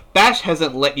way, Bash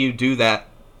hasn't let you do that.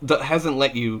 Hasn't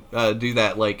let you do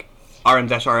that like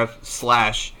rm-rf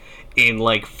slash in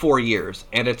like 4 years,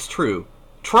 and it's true.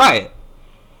 Try it.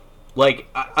 Like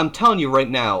I'm telling you right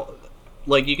now,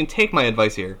 like you can take my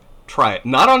advice here. Try it.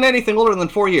 Not on anything older than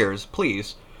 4 years,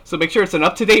 please. So make sure it's an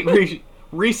up-to-date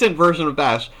recent version of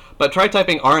Bash. But try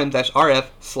typing rm-rf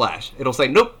slash. It'll say,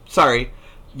 nope, sorry,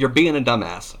 you're being a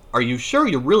dumbass. Are you sure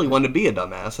you really want to be a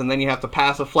dumbass? And then you have to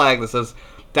pass a flag that says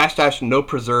 -- no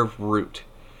preserved root.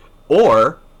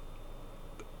 Or,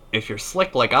 if you're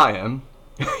slick like I am,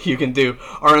 you can do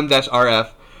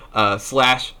rm-rf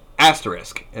slash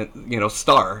asterisk,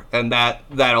 star, and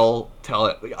that'll tell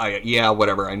it, yeah,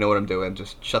 whatever, I know what I'm doing,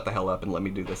 just shut the hell up and let me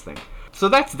do this thing. So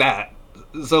that's that.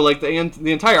 So, like, the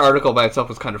entire article by itself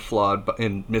was kind of flawed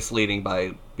and misleading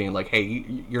by being like, hey,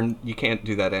 you can't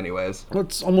do that anyways. Well,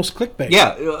 it's almost clickbait.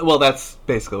 Yeah, well, that's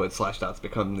basically what Slashdot's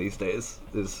become these days,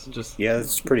 is just... Yeah,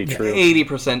 that's pretty true.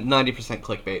 80%, 90%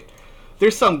 clickbait.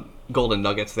 There's some golden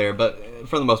nuggets there, but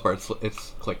for the most part,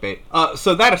 it's clickbait.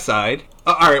 So that aside,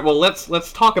 all right, well,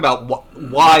 let's talk about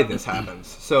why this happens.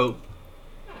 So,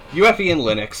 UEFI in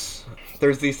Linux,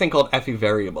 there's these thing called FE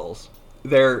variables.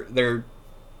 They're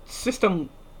system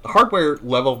hardware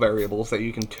level variables that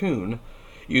you can tune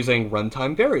using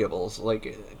runtime variables,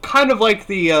 like kind of like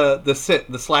the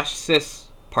 /sys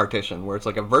partition, where it's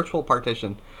like a virtual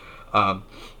partition, and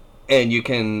you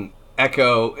can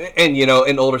echo, and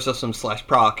in older systems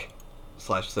 /proc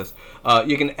 /sys,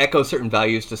 you can echo certain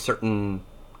values to certain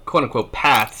quote unquote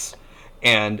paths,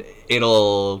 and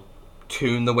it'll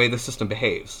tune the way the system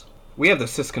behaves. We have the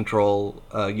syscontrol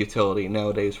utility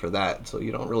nowadays for that, so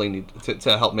you don't really need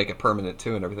to help make it permanent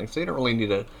too and everything. So you don't really need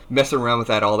to mess around with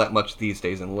that all that much these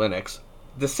days in Linux.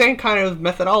 The same kind of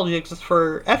methodology exists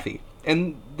for FE,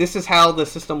 and this is how the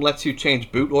system lets you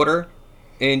change boot order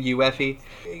in UEFI.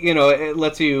 It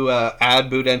lets you add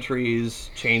boot entries,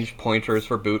 change pointers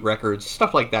for boot records,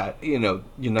 stuff like that.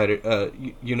 Unified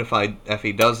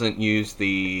FE doesn't use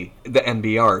the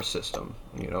MBR system.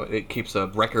 It keeps a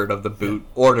record of the boot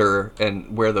order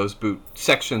and where those boot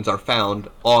sections are found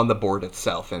on the board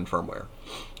itself in firmware,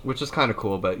 which is kind of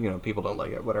cool, but people don't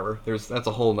like it. Whatever. That's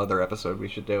a whole nother episode we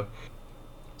should do.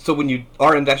 So when you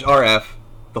rm-rf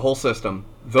the whole system,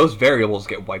 those variables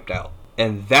get wiped out,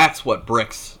 and that's what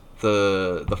bricks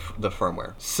the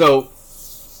firmware. So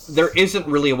there isn't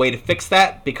really a way to fix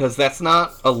that, because that's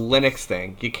not a Linux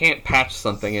thing. You can't patch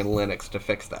something in Linux to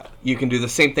fix that. You can do the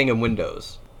same thing in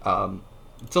Windows.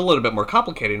 It's a little bit more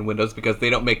complicated in Windows because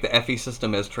they don't make the FE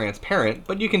system as transparent,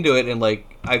 but you can do it in,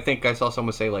 I think I saw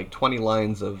someone say 20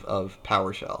 lines of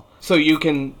PowerShell. So you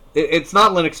can, it's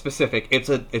not Linux specific, it's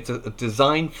a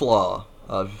design flaw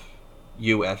of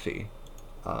UEFI.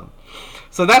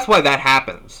 So that's why that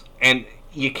happens, and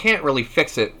you can't really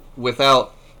fix it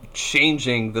without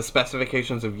changing the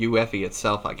specifications of UEFI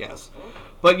itself, I guess.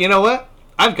 But you know what?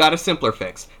 I've got a simpler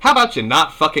fix. How about you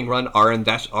not fucking run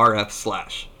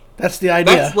rm-rf/? That's the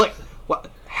idea. That's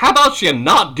how about you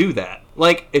not do that?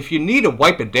 If you need to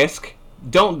wipe a disk,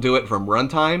 don't do it from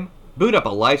runtime. Boot up a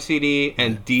live CD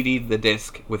and DD the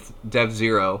disk with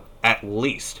dev0 at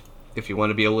least. If you want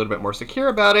to be a little bit more secure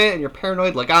about it and you're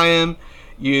paranoid like I am,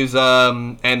 use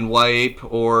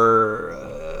nwipe or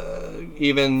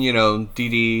even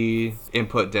DD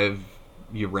input dev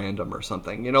random or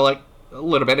something. A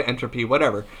little bit of entropy,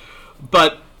 whatever.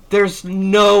 But there's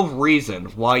no reason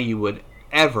why you would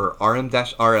ever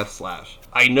rm-rf/.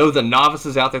 I know the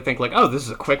novices out there think oh, this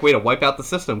is a quick way to wipe out the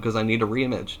system because I need a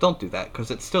reimage. Don't do that,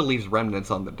 because it still leaves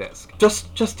remnants on the disk.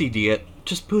 Just DD it.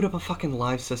 Just boot up a fucking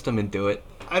live system and do it.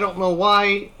 I don't know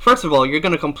why. First of all, you're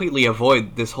going to completely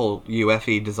avoid this whole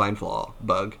UEFI design flaw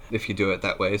bug if you do it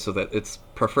that way, so that it's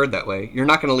preferred that way. You're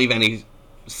not going to leave any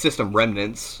system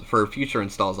remnants for future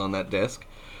installs on that disk.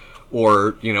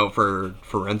 Or, for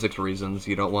forensics reasons,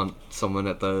 you don't want someone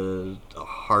at the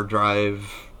hard drive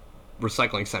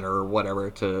recycling center or whatever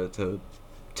to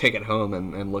take it home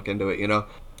and look into it,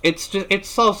 It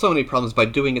solves so many problems by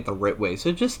doing it the right way,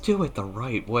 so just do it the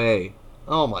right way.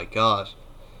 Oh my gosh.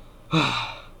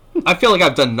 I feel like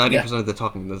I've done 90% of the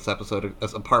talking in this episode,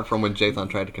 apart from when Jathan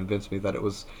tried to convince me that it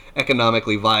was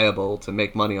economically viable to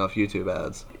make money off YouTube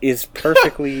ads. Is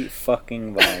perfectly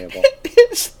fucking viable.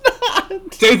 It's not.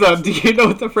 Jathan, do you know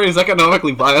what the phrase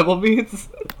economically viable means?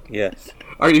 Yes.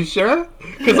 Are you sure?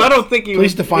 Because I don't think you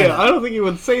Please would, define it. I don't think you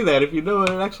would say that if you know what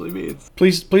it actually means.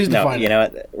 Please define it. You know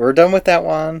what? We're done with that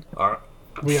one.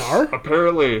 We are?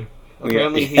 Apparently,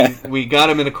 we got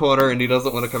him in a corner and he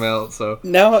doesn't want to come out. So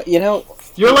no,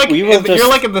 you're like you're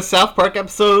like in the South Park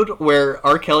episode where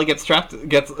R. Kelly gets trapped.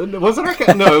 Was it R.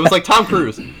 Kelly? No, it was Tom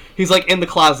Cruise. He's in the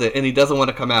closet and he doesn't want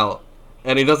to come out.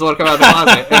 And he doesn't want to come out of the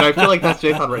closet. And I feel like that's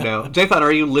Jathan right now. Jathan,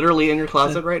 are you literally in your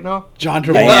closet right now? John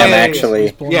Travolta. I am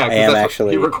actually. Yeah, I am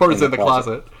actually. He records in the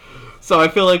closet. So I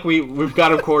feel like we've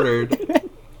got him cornered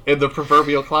in the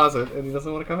proverbial closet, and he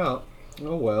doesn't want to come out.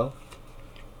 Oh well.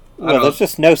 Well, there's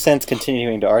just no sense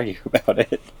continuing to argue about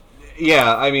it.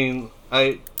 Yeah, I mean,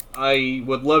 I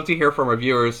would love to hear from our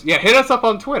viewers. Yeah, hit us up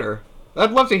on Twitter. I'd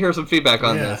love to hear some feedback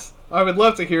on this. I would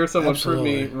love to hear someone prove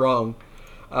me wrong.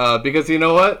 Because you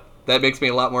know what? That makes me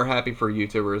a lot more happy for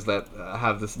YouTubers that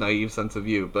have this naive sense of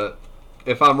you. But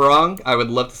if I'm wrong, I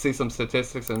would love to see some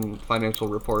statistics and financial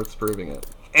reports proving it.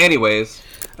 Anyways.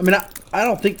 I mean, I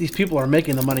don't think these people are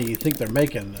making the money you think they're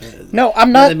making. No,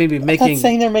 I'm not. They may be making... I'm not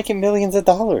saying they're making millions of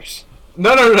dollars.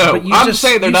 No. I'm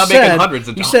saying they're not making hundreds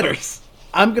of dollars.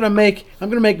 I'm gonna make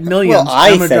millions. Well,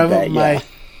 I'm gonna drive up my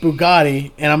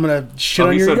Bugatti, and I'm gonna shit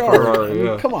on your yard.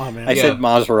 Ferrari, Come on, man. I said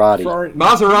Maserati.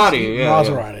 Maserati.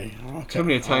 Maserati. Okay. Too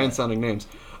many Italian-sounding names.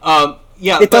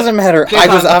 It doesn't matter. I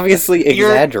was obviously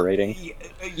exaggerating.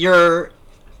 Your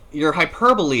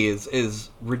hyperbole is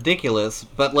ridiculous,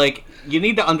 but like you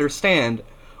need to understand,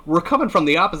 we're coming from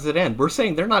the opposite end. We're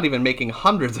saying they're not even making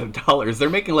hundreds of dollars. They're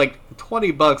making like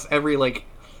 $20 every like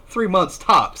 3 months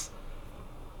tops.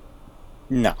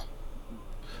 No.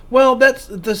 Well, that's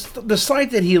the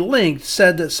site that he linked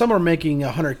said that some are making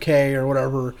 $100K or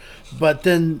whatever, but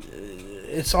then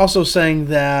it's also saying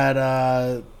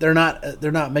that they're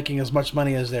not making as much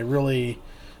money as they really,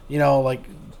 like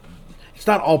it's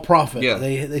not all profit. Yeah.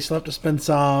 They still have to spend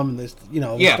some. They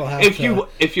still have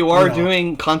if you are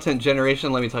doing content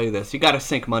generation, let me tell you this: you got to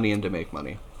sink money in to make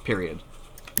money. Period.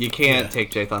 You can't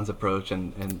take Jathan's approach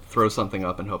and throw something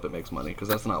up and hope it makes money, because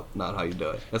that's not how you do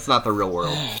it. That's not the real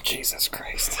world. Jesus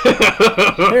Christ.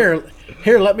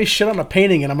 Here, let me shit on a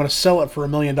painting and I'm going to sell it for $1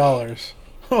 million.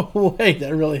 Oh, wait,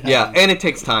 that really happens. Yeah, and it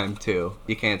takes time, too.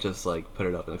 You can't just, like, put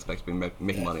it up and expect to be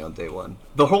making money on day one.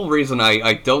 The whole reason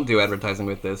I don't do advertising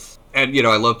with this, and,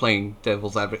 I love playing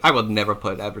devil's advocate. I would never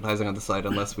put advertising on the site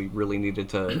unless we really needed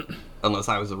to, unless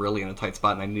I was really in a tight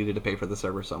spot and I needed to pay for the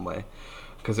server some way.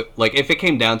 Because, if it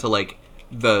came down to, like,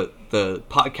 the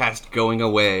podcast going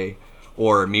away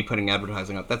or me putting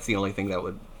advertising up, that's the only thing that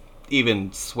would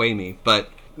even sway me. But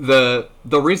the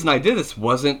reason I did this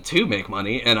wasn't to make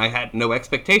money, and I had no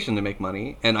expectation to make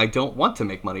money, and I don't want to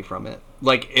make money from it.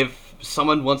 Like, if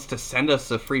someone wants to send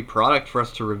us a free product for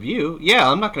us to review, yeah,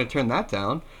 I'm not going to turn that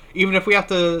down. Even if we have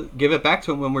to give it back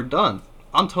to them when we're done.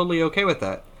 I'm totally okay with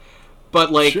that.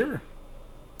 But, like... Sure.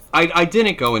 I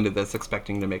didn't go into this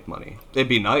expecting to make money. It'd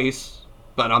be nice,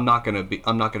 but I'm not gonna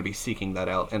be seeking that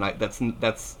out, and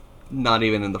that's not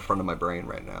even in the front of my brain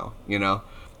right now.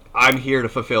 I'm here to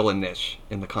fulfill a niche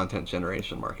in the content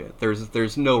generation market.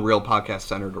 There's no real podcast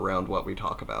centered around what we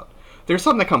talk about. There's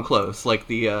some that come close, like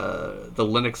the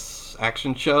Linux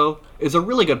Action Show is a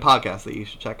really good podcast that you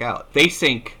should check out. They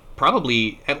sink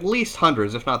probably at least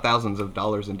hundreds, if not thousands, of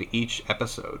dollars into each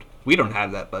episode. We don't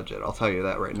have that budget. I'll tell you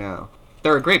that right now.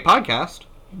 They're a great podcast,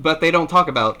 but they don't talk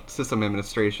about system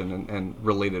administration and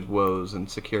related woes and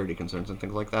security concerns and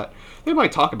things like that. They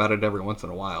might talk about it every once in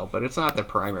a while, but it's not their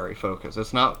primary focus.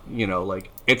 It's not,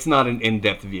 it's not an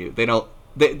in-depth view.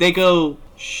 They go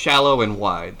shallow and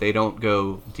wide. They don't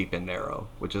go deep and narrow,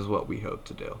 which is what we hope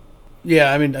to do.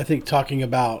 Yeah, I mean, I think talking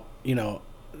about,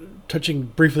 touching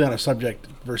briefly on a subject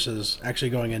versus actually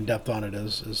going in depth on it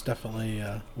is definitely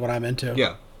what I'm into.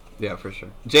 Yeah. Yeah, for sure.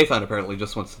 Jathan apparently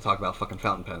just wants to talk about fucking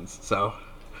fountain pens, so...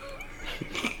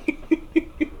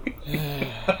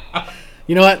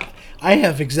 You know what? I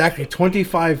have exactly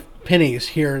 25 pennies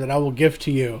here that I will give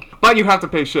to you. But you have to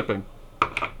pay shipping.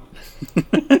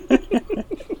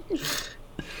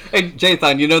 Hey,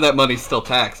 Jathan, you know that money's still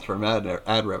taxed from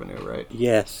ad revenue, right?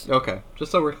 Yes. Okay,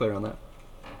 just so we're clear on that.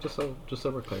 Just so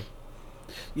we're clear.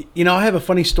 I have a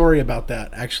funny story about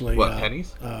that, actually. What,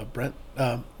 pennies? Brent?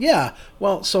 Yeah.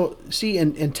 Well, so, see,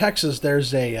 in Texas,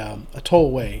 there's a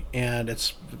tollway, and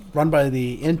it's run by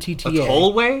the NTTA. A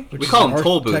tollway? We call them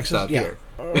toll booths out here.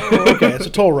 Okay, it's a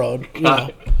toll road.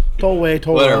 Tollway,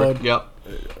 toll Whatever. road. Yep.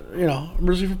 I'm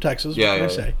originally from Texas. Yeah, what can I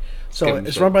say? So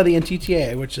it's run by the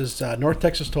NTTA, which is North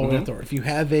Texas Tollway Authority. If you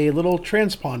have a little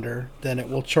transponder, then it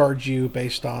will charge you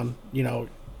based on,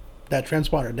 that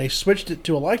transponder. They switched it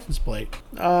to a license plate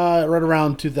right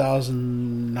around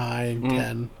 2009,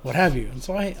 10, what have you. And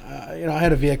so I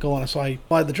had a vehicle, and so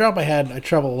the job I had, I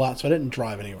travel a lot, so I didn't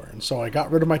drive anywhere. And so I got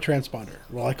rid of my transponder.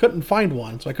 Well, I couldn't find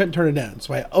one, so I couldn't turn it in.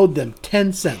 So I owed them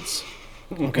 10 cents.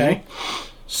 Okay?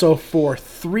 So for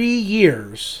 3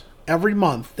 years, every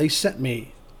month, they sent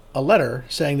me a letter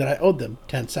saying that I owed them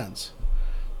 10 cents.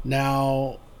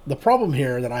 Now, the problem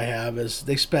here that I have is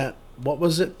they spent, what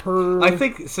was it per... I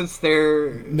think since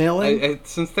they're... mailing?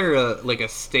 Since they're like a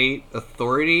state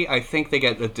authority, I think they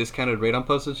get a discounted rate on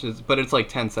postage, but it's like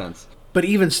 10 cents. But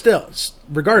even still,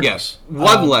 regardless... Yes,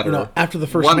 one letter. After the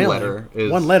first mailing,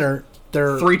 one letter,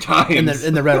 they're 3 times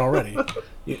in the red already.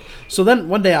 So then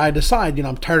one day I decide,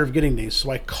 I'm tired of getting these. So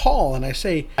I call and I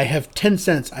say, I have 10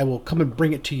 cents. I will come and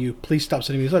bring it to you. Please stop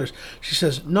sending me these letters. She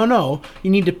says, no, you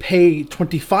need to pay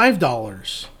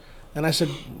 $25. And I said,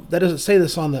 that doesn't say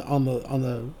this on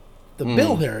the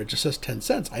bill here. It just says 10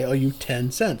 cents. I owe you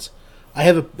 10 cents. I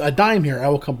have a dime here. I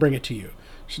will come bring it to you.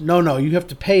 She said, no, you have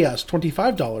to pay us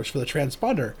 $25 for the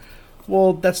transponder.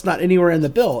 Well, that's not anywhere in the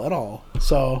bill at all.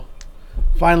 So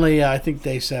finally, I think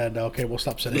they said, "Okay, we'll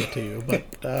stop sending it to you." But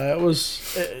it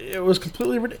was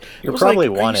completely ridiculous. You're probably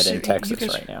wanted in Texas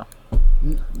right now.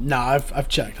 No, I've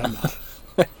checked. I'm not.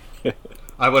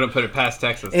 I wouldn't put it past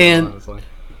Texas, And- honestly.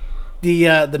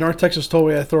 The North Texas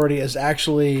Tollway Authority has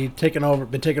actually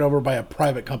been taken over by a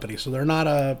private company, so they're not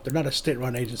a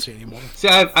state-run agency anymore. See,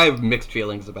 I have mixed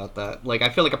feelings about that. Like, I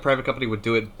feel like a private company would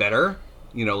do it better,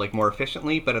 like more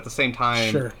efficiently, but at the same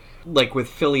time, Sure. like with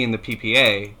Philly and the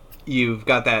PPA, you've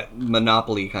got that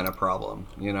monopoly kind of problem,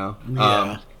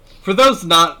 Yeah. For those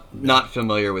not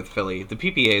familiar with Philly, the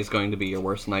PPA is going to be your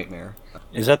worst nightmare.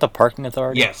 Is that the parking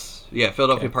authority? Yes. Yeah,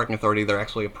 Philadelphia Parking Authority, they're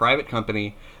actually a private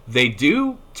company. They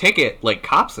do ticket, like,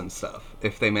 cops and stuff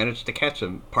if they manage to catch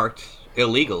them parked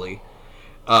illegally,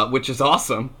 which is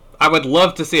awesome. I would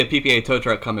love to see a PPA tow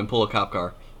truck come and pull a cop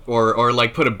car or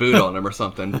like, put a boot on them or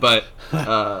something, but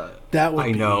That would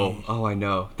I know. Oh, I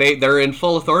know. They're in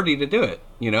full authority to do it,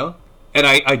 And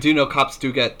I do know cops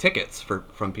do get tickets from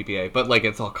PPA, but, like,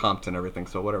 it's all comped and everything,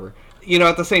 so whatever.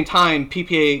 At the same time,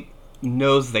 PPA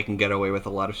knows they can get away with a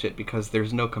lot of shit because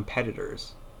there's no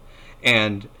competitors.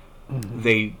 And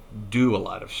they do a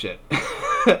lot of shit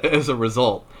as a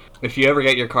result. If you ever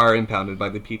get your car impounded by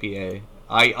the PPA,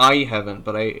 I haven't,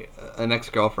 but an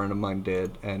ex-girlfriend of mine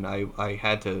did, and I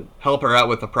had to help her out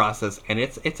with the process, and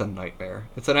it's a nightmare.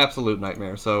 It's an absolute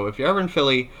nightmare. So if you're ever in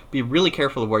Philly, be really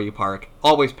careful of where you park.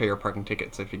 Always pay your parking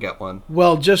tickets if you get one.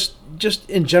 Well, just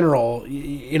in general,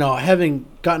 having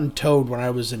gotten towed when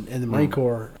I was in the Marine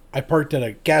Corps, I parked at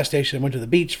a gas station, went to the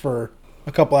beach for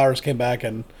a couple hours, came back,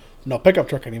 and no pickup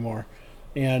truck anymore.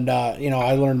 And,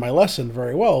 I learned my lesson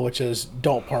very well, which is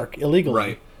don't park illegally.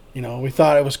 Right. We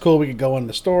thought it was cool. We could go in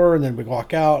the store and then we'd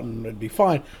walk out and it'd be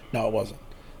fine. No, it wasn't.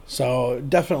 So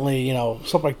definitely,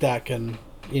 something like that can,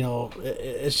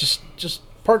 it's just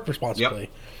park responsibly. Yep.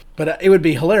 But it would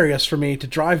be hilarious for me to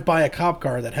drive by a cop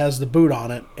car that has the boot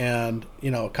on it and,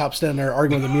 a cop standing there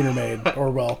arguing with the meter maid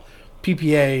or,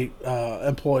 PPA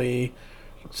employee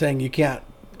saying you can't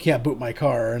boot my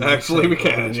car. And Actually, we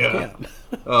can, you yeah. can.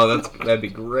 Oh, that'd be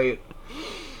great.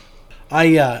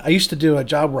 I used to do a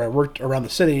job where I worked around the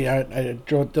city. I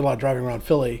did a lot of driving around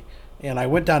Philly, and I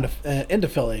went down into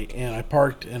Philly, and I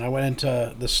parked, and I went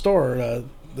into the store,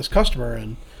 this customer,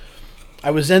 and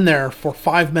I was in there for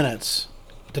 5 minutes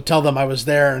to tell them I was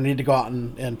there and need to go out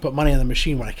and put money in the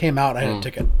machine. When I came out, I had a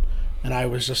ticket, and I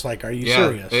was just like, "Are you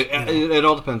serious?" It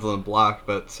all depends on the block,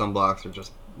 but some blocks are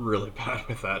just really bad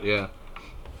with that. Yeah,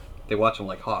 they watch them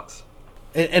like hawks.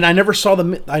 And I never saw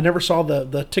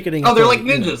the ticketing. Oh, they're like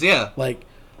ninjas, yeah. Like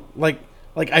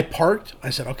I parked. I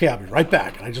said, okay, I'll be right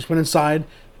back. And I just went inside,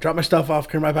 dropped my stuff off,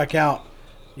 came right back out.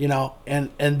 And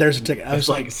there's a ticket. I was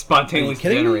like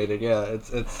spontaneously generated. Yeah,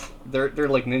 it's they're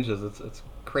like ninjas. It's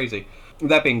crazy.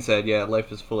 That being said, yeah,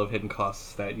 life is full of hidden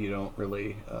costs that you don't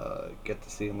really get to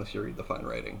see unless you read the fine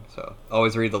writing. So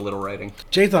always read the little writing.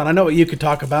 Jathan, I know what you could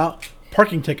talk about.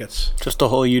 Parking tickets. Just a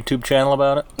whole YouTube channel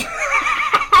about it?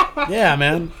 Yeah,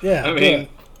 man. Yeah. I mean,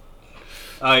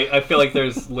 I feel like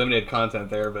there's limited content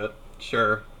there, but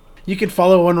sure. You could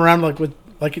follow one around like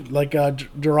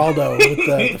Geraldo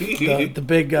with the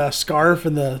big scarf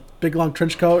and the big long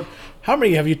trench coat. How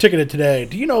many have you ticketed today?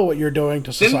 Do you know what you're doing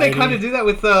to society? Didn't they kind of do that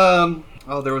with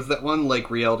there was that one like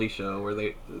reality show where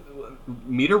they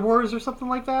Meter Wars or something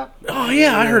like that? Oh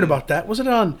yeah, I heard about that. It was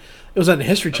on the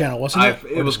History Channel, wasn't it?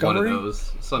 It was Discovery? One of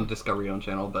those, some Discovery owned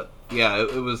channel, but yeah,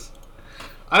 it was.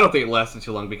 I don't think it lasted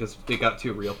too long because it got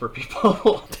too real for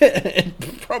people.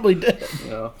 It probably did.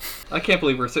 I can't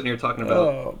believe we're sitting here talking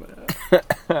about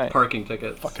parking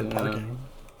tickets. Fucking parking.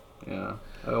 Yeah.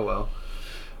 Oh well.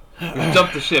 We've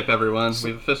jumped the ship, everyone.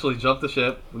 We've officially jumped the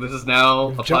ship. This is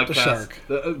now a jumped podcast.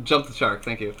 The shark. Jumped the shark.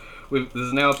 Thank you. This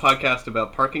is now a podcast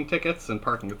about parking tickets and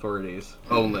parking authorities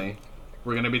only.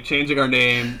 We're going to be changing our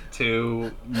name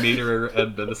to Meter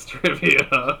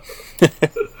Administrivia.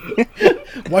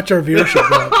 Watch our viewership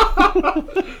grow.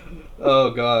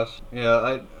 Oh gosh,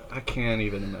 yeah, I can't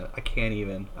even. I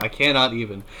cannot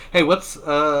even. Hey, what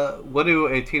do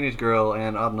a teenage girl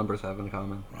and odd numbers have in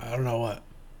common? I don't know what.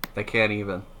 They can't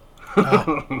even.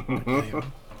 That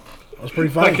was pretty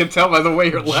funny. I can tell by the way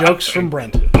you're laughing. Jokes from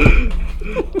Brent.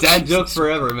 Dad jokes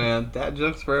forever, man. Dad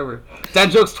jokes forever.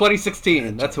 Dad jokes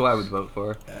 2016. That's who I would vote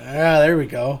for. Yeah, there we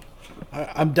go.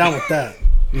 I'm down with that.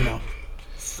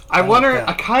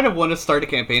 I kind of want to start a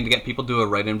campaign to get people to do a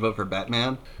write-in vote for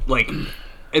Batman. Like,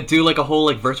 do like a whole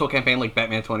like virtual campaign like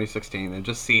Batman 2016 and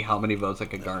just see how many votes I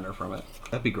could garner from it.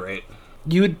 That'd be great.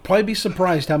 You would probably be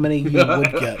surprised how many you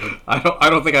would get. I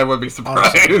don't think I would be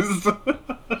surprised. Honestly.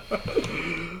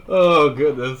 Oh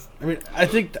goodness. I mean, I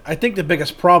think the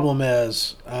biggest problem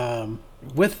is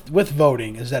with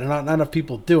voting is that not enough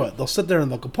people do it. They'll sit there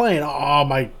and they'll complain, "Oh,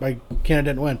 my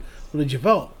candidate didn't win." Well, did you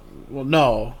vote? Well,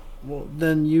 no. Well,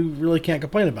 then you really can't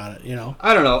complain about it,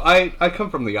 I don't know. I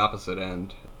come from the opposite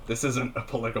end. This isn't a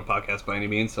political podcast by any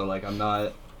means, so I'm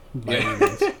not. By any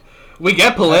means. We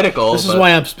get political. This is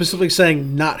why I'm specifically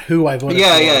saying not who I voted for.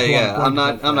 Yeah. I'm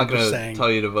not going to tell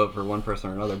you to vote for one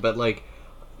person or another, but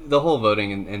the whole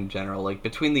voting in general,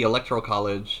 between the Electoral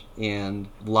College and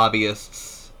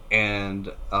lobbyists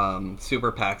and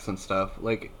super PACs and stuff,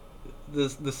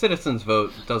 the citizens'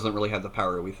 vote doesn't really have the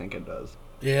power we think it does.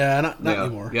 Yeah, not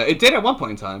anymore. Yeah, it did at one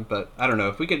point in time, but I don't know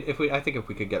if we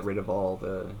could get rid of all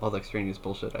the extraneous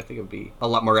bullshit, I think it would be a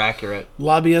lot more accurate.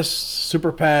 Lobbyists,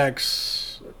 super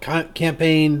PACs,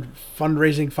 campaign,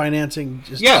 fundraising, financing,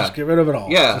 just get rid of it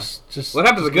all. Yeah. Just what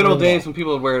happened to the good old days all. when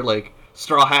people would wear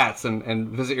straw hats and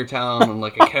visit your town on a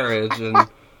carriage and.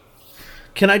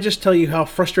 Can I just tell you how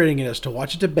frustrating it is to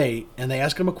watch a debate and they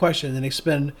ask them a question and they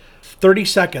spend 30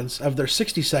 seconds of their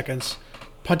 60 seconds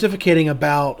pontificating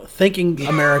about thanking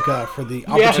America for the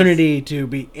opportunity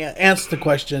to answer the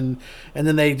question, and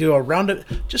then they do a round of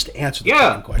just answer the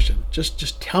fucking question.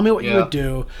 Just tell me what you would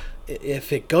do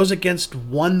if it goes against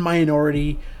one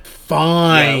minority.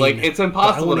 Fine. Yeah, it's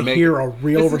impossible to hear a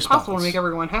real response. It's impossible to make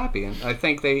everyone happy, and I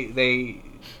think they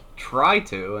try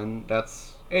to, and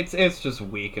it's just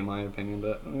weak in my opinion.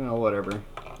 But whatever.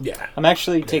 Yeah, I'm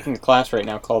actually taking a class right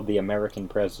now called the American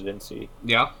Presidency.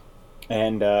 Yeah.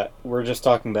 And we're just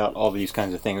talking about all these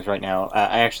kinds of things right now.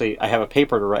 I have a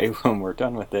paper to write when we're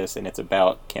done with this, and it's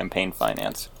about campaign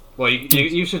finance. Well,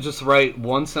 you should just write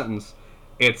one sentence.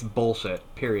 It's bullshit.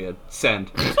 Period. Send.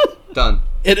 Done.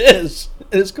 It is.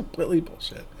 It is completely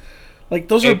bullshit.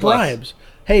 Those are bribes.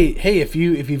 Hey, if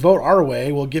you vote our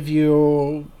way, we'll give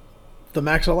you the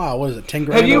max allow. What is it? 10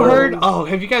 grand. Have you heard? Oh,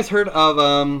 have you guys heard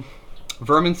of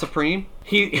Vermin Supreme?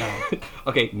 No.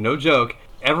 Okay, no joke.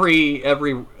 Every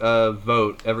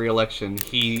vote, every election,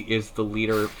 he is the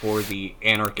leader for the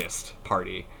anarchist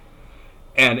party,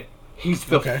 and he's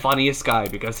the funniest guy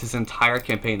because his entire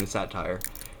campaign is satire.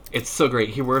 It's so great.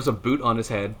 He wears a boot on his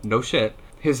head. No shit.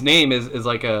 His name is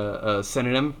like a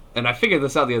synonym, and I figured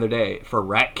this out the other day for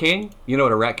Rat King. You know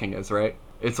what a Rat King is, right?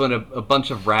 It's when a bunch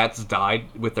of rats died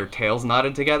with their tails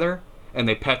knotted together, and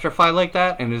they petrify like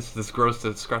that, and it's this gross,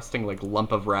 disgusting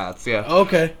lump of rats. Yeah.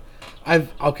 Okay.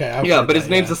 I've but his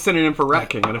name's a synonym for Rat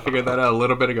King, and I figured that out a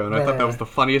little bit ago, and I thought that was the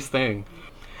funniest thing.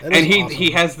 And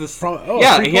he has this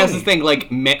he has this thing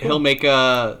he'll make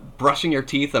brushing your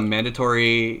teeth a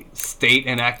mandatory state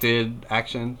enacted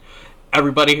action.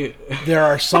 Everybody. There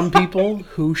are some people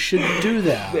who should do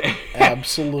that.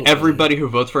 Absolutely. Everybody who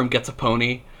votes for him gets a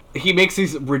pony. He makes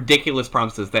these ridiculous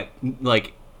promises that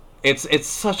it's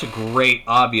such a great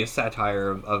obvious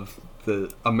satire of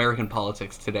the American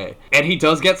politics today, and he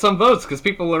does get some votes because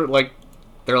people are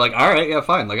they're all right, yeah,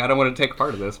 fine, I don't want to take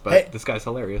part of this, but this guy's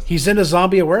hilarious. He's into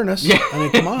zombie awareness. Yeah, I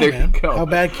mean, come on, man. How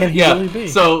bad can he really be?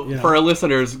 So for our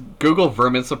listeners, Google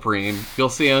Vermin Supreme. You'll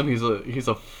see him. He's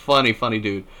a funny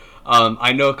dude.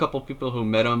 I know a couple people who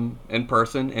met him in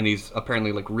person, and he's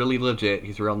apparently really legit.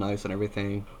 He's real nice and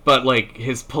everything. But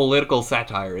his political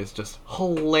satire is just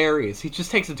hilarious. He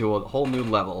just takes it to a whole new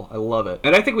level. I love it.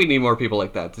 And I think we need more people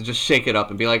like that to just shake it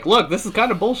up and be like, look, this is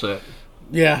kind of bullshit.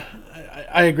 Yeah,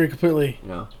 I agree completely.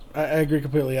 Yeah. I agree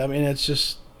completely. I mean, it's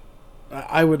just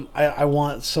I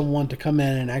want someone to come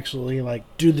in and actually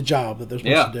do the job that they're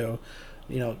supposed to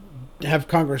do. Have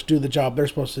Congress do the job they're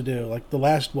supposed to do. The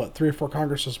last 3 or 4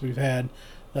 Congresses we've had,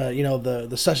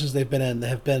 the sessions they've been in, they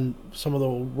have been some of the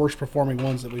worst performing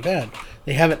ones that we've had.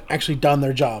 They haven't actually done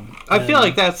their job. I feel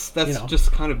like that's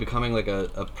just kind of becoming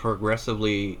a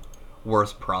progressively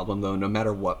worse problem, though, no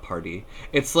matter what party.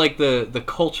 It's the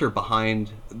culture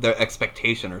behind the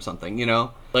expectation or something,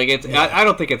 it's I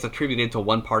don't think it's attributed to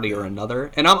one party or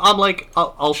another. And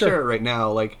I'll share it right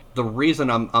now. The reason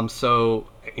I'm so,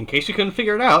 in case you couldn't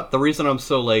figure it out, the reason I'm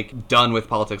so done with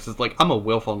politics is I'm a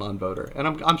willful non-voter, and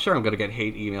I'm sure I'm gonna get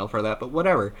hate email for that, but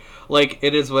whatever.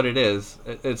 It is what it is.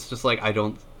 It's just I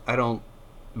don't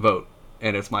vote.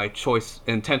 And it's my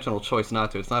intentional choice not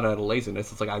to. It's not out of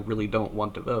laziness. It's I really don't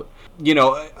want to vote.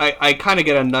 I kind of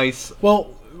get a nice. Well,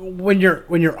 when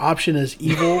your option is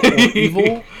evil or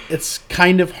evil, it's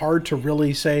kind of hard to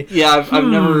really say. Yeah, I've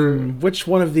never. Which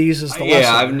one of these is the lesser?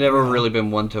 Yeah, I've never really been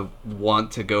one to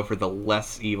want to go for the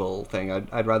less evil thing.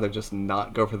 I'd rather just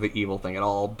not go for the evil thing at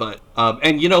all. But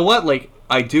and you know what?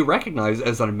 I do recognize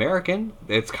as an American,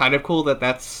 it's kind of cool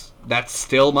that's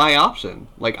still my option.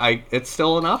 It's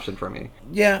still an option for me.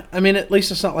 Yeah, I mean, at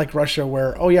least it's not like Russia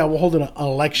where, we'll hold an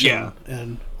election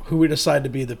and who we decide to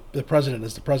be the president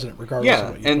is the president regardless of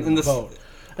what you vote.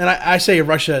 And I say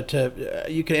Russia to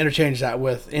you can interchange that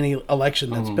with any election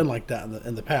that's been like that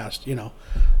in the past.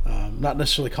 Not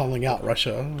necessarily calling out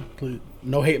Russia. Please,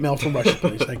 no hate mail from Russia,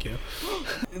 please. Thank you.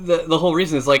 The whole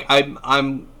reason is like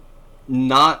I'm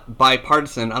not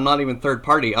bipartisan. I'm not even third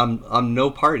party. I'm no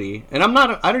party, and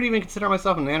I don't even consider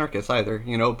myself an anarchist either.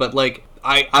 But like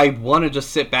I want to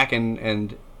just sit back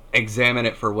and examine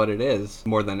it for what it is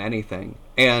more than anything.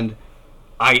 And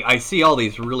I see all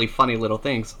these really funny little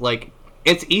things. Like,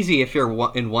 it's easy if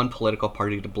you're in one political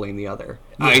party to blame the other.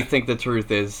 Yeah. I think the truth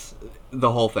is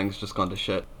the whole thing's just gone to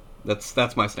shit.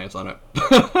 That's my stance on it.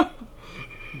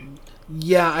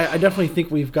 Yeah, I definitely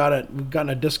think we've gotten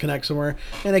a disconnect somewhere.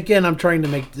 And again, I'm trying to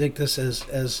make this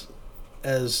as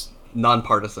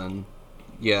nonpartisan.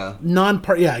 Yeah.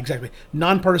 Yeah, exactly.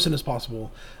 Nonpartisan as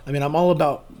possible. I mean, I'm all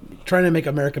about trying to make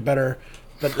America better,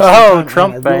 but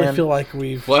Trump I fan. really feel like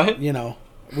we've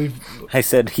I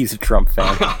said he's a Trump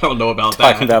fan. I don't know about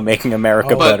that. Talking about making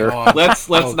America better. God. Let's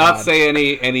not say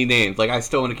any names. Like, I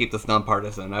still want to keep this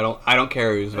nonpartisan. I don't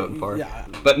care who he's voting for. Yeah.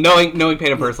 But knowing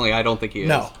Peyton personally, I don't think he is.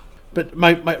 No. But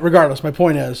regardless, my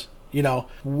point is,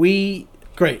 great.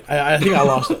 I think I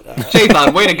lost it.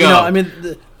 Jathan, way to go.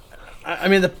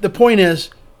 The point is,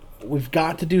 we've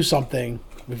got to do something.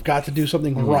 We've got to do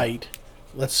something right.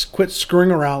 Let's quit screwing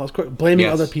around. Let's quit blaming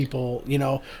other people.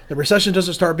 The recession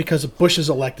doesn't start because Bush is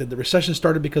elected. The recession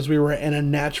started because we were in a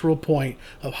natural point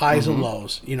of highs and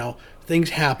lows. Things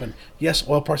happen. Yes,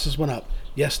 oil prices went up.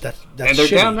 Yes, that's and they're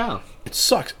shitty. Down now. It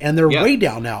sucks, and they're way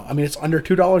down now. I mean, it's under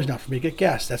 $2 now for me to get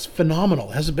gas. That's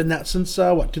phenomenal. It hasn't been that since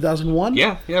 2001.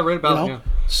 Yeah, right about. Yeah.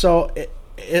 So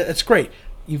it's great.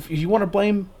 If you want to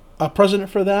blame a president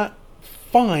for that,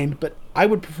 fine. But I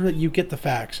would prefer that you get the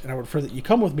facts, and I would prefer that you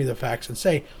come with me the facts and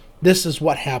say this is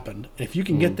what happened. And if you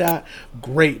can get that,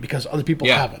 great, because other people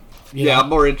haven't. I'm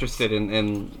more interested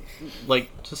in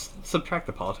like just subtract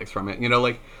the politics from it.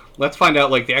 Like let's find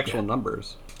out like the actual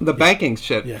numbers. The banking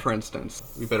shit, for instance.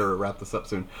 We better wrap this up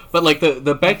soon. But like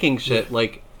the banking shit,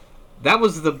 like that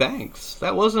was the banks.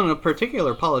 That wasn't a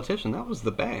particular politician. That was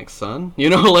the banks, son.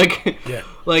 There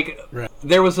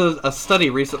was a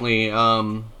study recently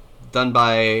done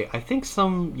by I think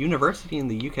some university in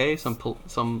the UK,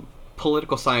 some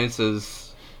political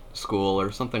sciences school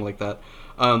or something like that.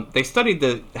 They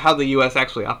studied how the U.S.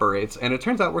 actually operates, and it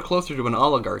turns out we're closer to an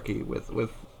oligarchy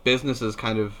with businesses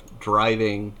kind of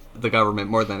driving the government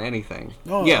more than anything.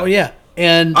 Oh yeah.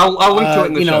 And I'll link to it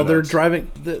in the show notes.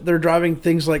 They're driving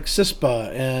things like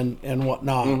CISPA and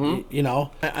whatnot.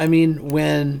 I mean,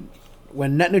 when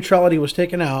net neutrality was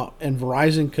taken out and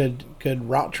Verizon could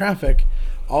route traffic,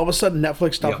 all of a sudden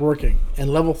Netflix stopped working,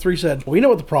 and Level 3 said, "We know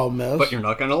what the problem is, but you're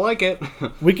not going to like it.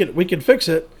 we can fix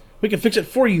it. We can fix it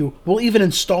for you. We'll even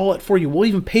install it for you. We'll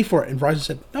even pay for it." And Verizon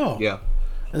said, "No." Yeah.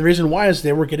 And the reason why is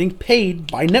they were getting paid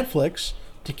by Netflix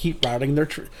to keep routing their,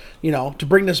 to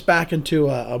bring this back into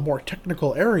a more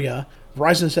technical area.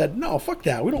 Verizon said, "No, fuck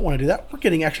that. We don't want to do that. We're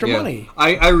getting extra money."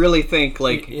 I really think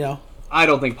I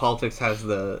don't think politics has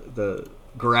the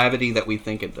gravity that we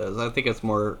think it does. I think it's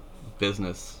more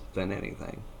business than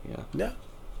anything. Yeah. Yeah.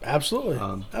 Absolutely.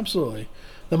 Absolutely.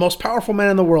 The most powerful man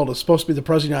in the world is supposed to be the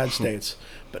President of the United States,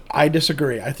 but I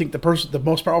disagree. I think the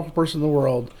most powerful person in the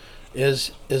world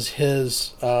is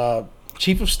his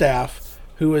chief of staff,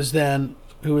 who is then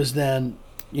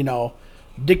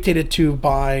dictated to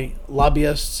by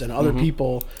lobbyists and other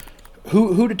people.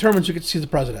 Who determines who gets to see the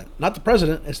president? Not the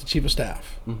president; it's the chief of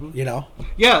staff. Yeah,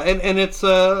 and it's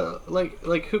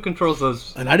like who controls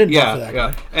those? And I didn't vote for that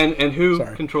guy. And who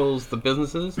controls the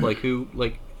businesses? Like who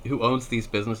owns these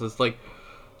businesses? Like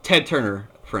Ted Turner,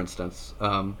 for instance.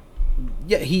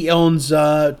 He owns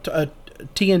Turner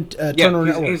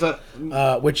Network,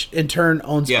 which in turn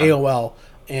owns AOL.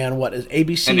 And what is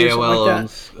ABC and or AOL something like that?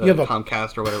 Owns you have a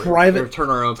Comcast or whatever. Private or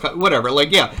Turner owns whatever.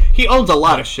 He owns a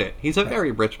lot of shit. He's a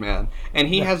very rich man, and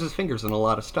he has his fingers in a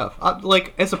lot of stuff.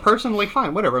 As a person,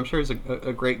 fine, whatever. I'm sure he's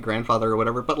a great grandfather or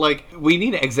whatever. But we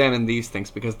need to examine these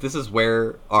things because this is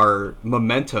where our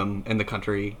momentum in the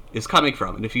country is coming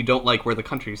from. And if you don't like where the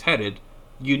country's headed,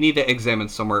 you need to examine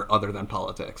somewhere other than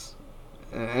politics.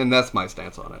 And that's my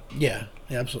stance on it. Yeah,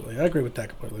 absolutely. I agree with that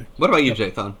completely. What about you,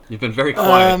 Jathan? You've been very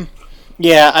quiet.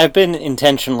 Yeah, I've been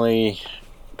intentionally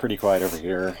pretty quiet over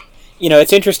here.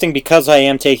 It's interesting because I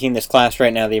am taking this class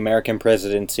right now, the American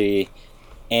presidency,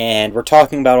 and we're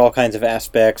talking about all kinds of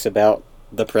aspects about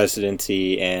the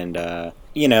presidency, and,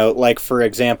 for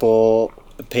example,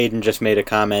 Peyton just made a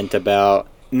comment about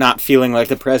not feeling like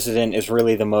the president is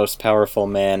really the most powerful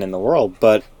man in the world,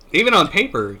 but Even on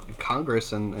paper,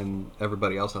 Congress and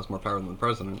everybody else has more power than the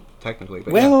president, technically.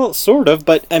 But well, sort of,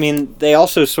 but I mean, they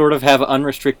also sort of have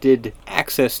unrestricted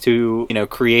access to,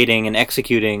 creating and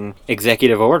executing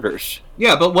executive orders.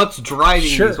 Yeah, but what's driving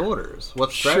these orders?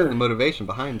 What's driving the motivation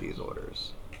behind these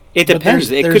orders? It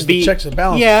depends. It could be checks and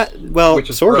balances. Yeah, well, Which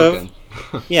is sort broken.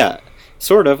 of. Yeah,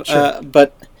 sort of. Sure.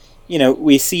 But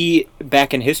we see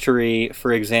back in history,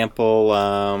 for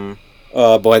example.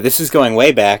 Oh boy, this is going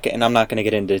way back, and I'm not going to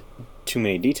get into too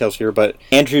many details here, but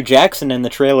Andrew Jackson and the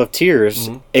Trail of Tears,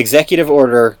 executive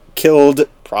order, killed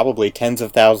probably tens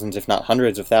of thousands, if not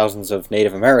hundreds of thousands of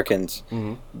Native Americans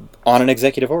on an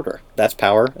executive order. That's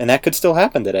power, and that could still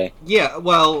happen today. Yeah,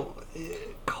 well,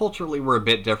 culturally we're a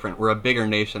bit different. We're a bigger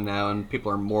nation now, and people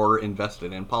are more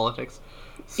invested in politics.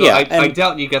 So Yeah, I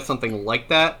doubt you get something like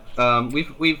that.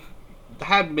 We've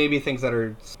had maybe things that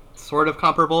are sort of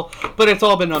comparable, but it's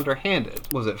all been underhanded.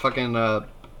 Was it fucking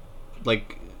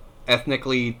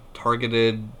ethnically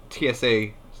targeted TSA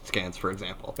scans, for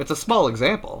example? It's a small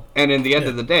example, and in the end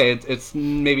of the day, it's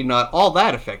maybe not all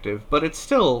that effective, but it's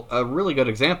still a really good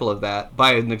example of that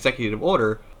by an executive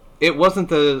order. It wasn't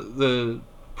the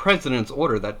president's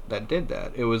order that did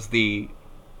that. It was the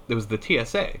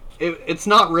TSA. It's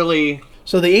not really.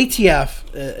 So the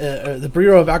ATF, the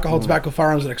Bureau of Alcohol, Tobacco,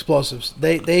 Firearms, and Explosives,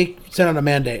 they sent out a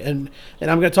mandate, and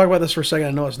I'm going to talk about this for a second.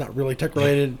 I know it's not really tech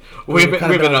related. We've been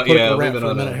on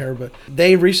a minute here, but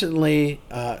they recently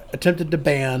attempted to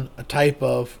ban a type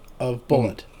of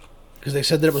bullet because they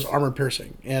said that it was armor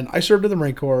piercing. And I served in the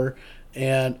Marine Corps,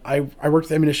 and I worked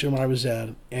with ammunition when I was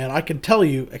in, and I can tell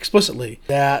you explicitly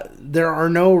that there are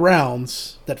no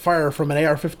rounds that fire from an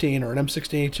AR-15 or an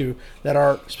M16A2 that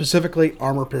are specifically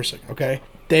armor piercing. Okay,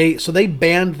 they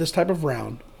banned this type of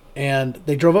round, and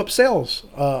they drove up sales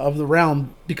of the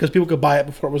round because people could buy it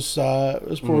before it was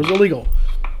illegal.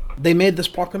 They made this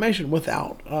proclamation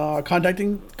without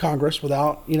contacting Congress,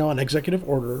 without an executive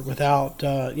order, without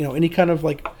any kind of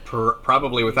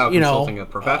probably without consulting a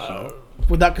professional.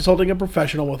 Without consulting a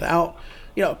professional,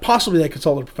 possibly they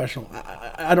consulted a professional.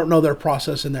 I don't know their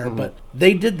process in there, but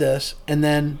they did this, and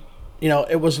then,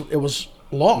 it was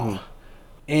law.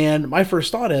 And my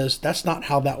first thought is that's not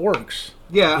how that works.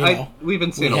 Yeah, we've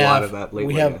been seeing a lot of that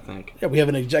lately, I think. Yeah, we have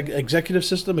an executive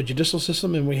system, a judicial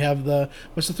system, and we have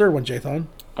what's the third one, Jathan?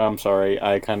 I'm sorry,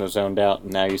 I kind of zoned out,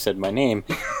 and now you said my name.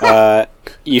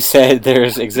 You said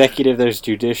there's executive, there's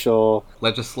judicial.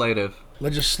 Legislative,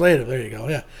 there you go,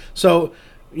 yeah. So,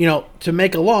 to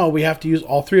make a law, we have to use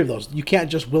all three of those. You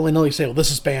can't just willy-nilly say, well, this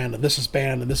is banned, and this is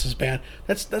banned, and this is banned.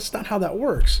 That's not how that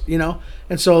works,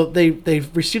 And so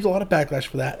they've received a lot of backlash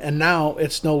for that, and now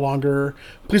it's no longer,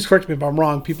 please correct me if I'm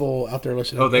wrong, people out there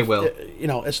listening. Oh, they will.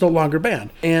 It's no longer banned.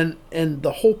 And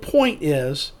the whole point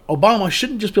is, Obama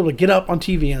shouldn't just be able to get up on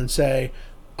TV and say,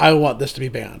 I want this to be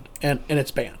banned, and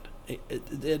it's banned.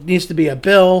 It needs to be a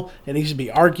bill, it needs to be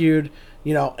argued,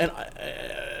 and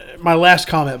my last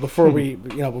comment before we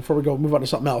go move on to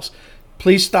something else,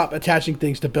 please stop attaching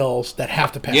things to bills that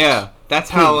have to pass. Yeah, that's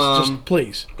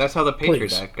please. That's how the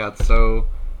Patriot Act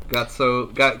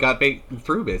got baked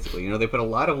through, basically. They put a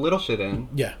lot of little shit in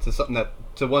to something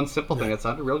to one simple thing that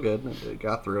sounded real good, and it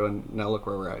got through, and now look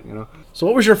where we're at. So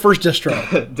what was your first distro?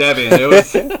 Debian.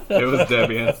 It was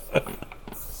Debian.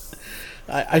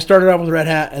 I started out with Red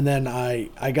Hat, and then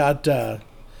I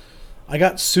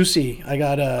got SUSE. I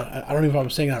don't even know if I'm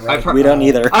saying that right. We don't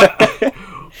either.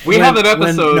 We have an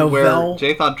episode where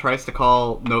Jathan tries to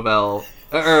call Novell,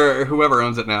 or whoever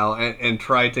owns it now, and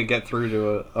try to get through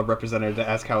to a representative to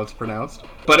ask how it's pronounced.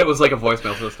 But it was like a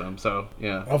voicemail system, so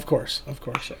yeah. Of course.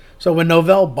 So when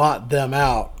Novell bought them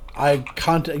out,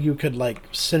 you could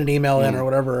send an email in or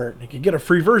whatever, and you could get a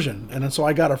free version. And then so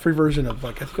I got a free version of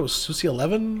I think it was SUSE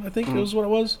 11, I think it was what it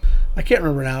was. I can't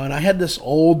remember now. And I had this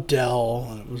old Dell,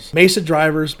 and it was Mesa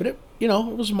drivers, but it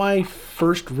was my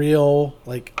first real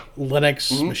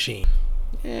Linux machine.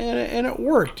 And it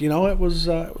worked, it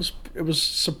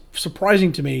was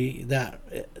surprising to me that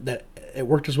it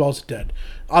worked as well as it did.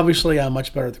 Obviously, I'm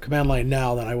much better at the command line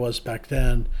now than I was back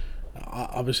then.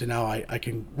 Obviously now I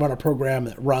can run a program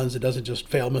that runs, it doesn't just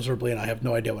fail miserably and I have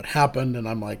no idea what happened and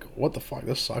I'm like, what the fuck,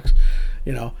 this sucks,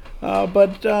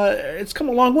 but it's come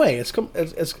a long way. I've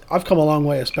come a long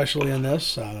way, especially in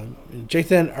this.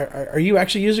 Jathan, are you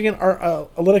actually using a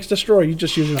Linux distro, or are you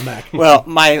just using a Mac? Well,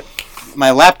 my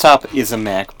laptop is a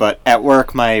Mac, but at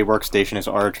work my workstation is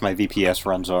Arch, my VPS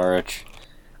runs Arch.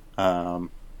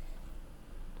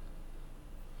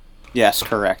 Yes,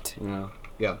 correct.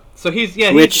 Yeah. So he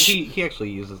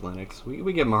actually uses Linux.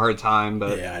 We give him a hard time,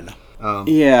 but yeah, I know.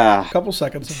 Yeah. A couple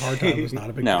seconds of hard time is not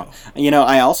a big No. deal.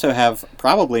 I also have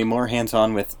probably more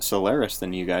hands-on with Solaris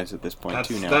than you guys at this point,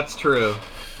 too, now. That's true.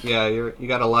 Yeah, you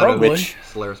got a lot Probably. of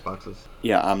Solaris boxes.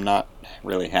 Yeah, I'm not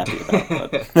really happy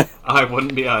about that. I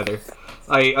wouldn't be either.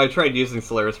 I tried using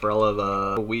Solaris for all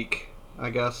of a week, I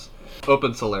guess.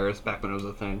 Open Solaris back when it was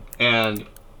a thing. And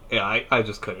yeah, I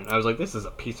just couldn't. I was like, this is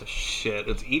a piece of shit.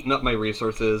 It's eating up my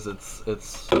resources.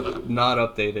 It's not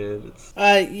updated.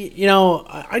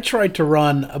 I tried to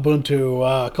run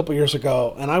Ubuntu a couple years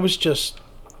ago, and I was just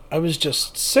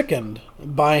sickened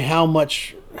by how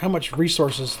much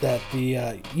resources that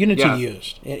the Unity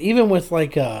used. And even with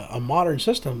like a modern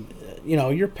system,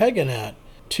 you're pegging at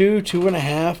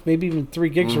 2.5, maybe even 3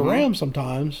 gigs of RAM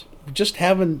sometimes. Just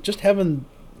having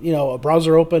a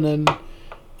browser open and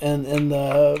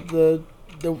the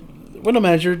window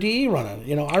manager DE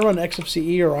running. I run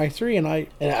XFCE or i3, and I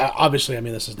obviously,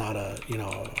 this is not a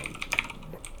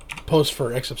post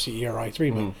for XFCE or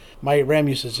i3, but my RAM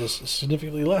usage is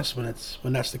significantly less when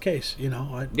that's the case.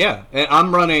 Yeah, and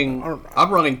I'm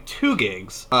running 2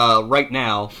 gigs right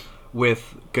now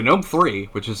with GNOME 3,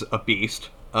 which is a beast.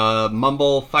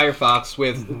 Mumble Firefox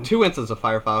with 2 instances of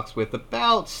Firefox with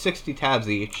about 60 tabs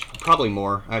each. Probably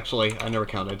more, actually. I never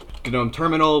counted. GNOME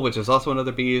Terminal, which is also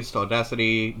another beast.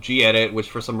 Audacity. Gedit, which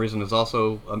for some reason is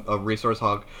also a resource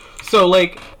hog. So,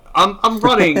 like, I'm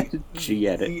running...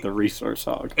 Gedit, the resource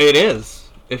hog. It is.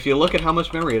 If you look at how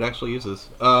much memory it actually uses.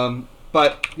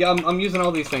 But, yeah, I'm using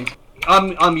all these things.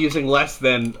 I'm using less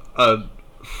than a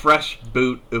fresh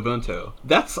boot Ubuntu.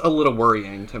 That's a little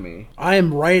worrying to me. I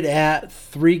am right at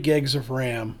 3 gigs of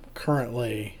RAM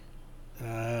currently,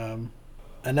 and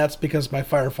that's because my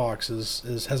Firefox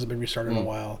hasn't been restarted in a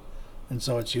while, and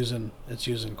so it's using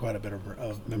quite a bit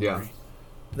of memory. Yeah.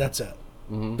 That's it.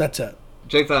 That's it.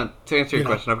 Jathan, to answer your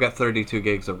question, I've got 32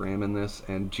 gigs of RAM in this,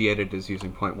 and Gedit is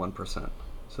using 0.1%.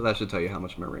 So that should tell you how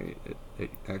much memory it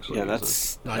actually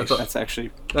uses. Nice.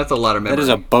 That's a lot of memory. That is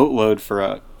a boatload for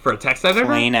a text editor?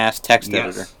 Plain-ass text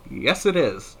editor. Yes, it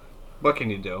is. What can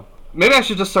you do? Maybe I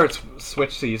should just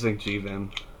switch to using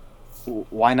gvim.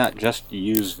 Why not just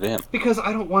use Vim? Because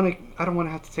I don't want to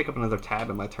have to take up another tab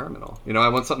in my terminal. I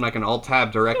want something I can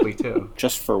alt-tab directly to.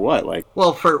 Just for what?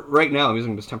 Well, for right now, I'm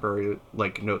using just temporary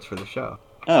notes for the show.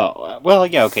 Oh, well,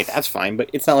 yeah, okay, that's fine, but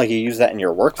it's not like you use that in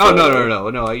your workflow. Oh,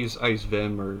 no, I use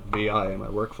Vim or VI in my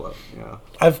workflow, yeah.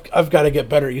 I've got to get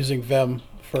better at using Vim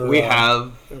for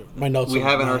my notes. We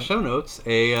have in our show notes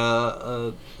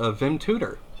a Vim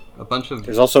tutor. A bunch of...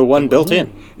 There's also one built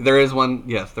in. There is one,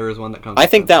 yes, there is one that comes... I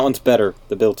think that one's better,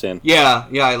 the built-in. Yeah,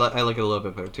 I like it a little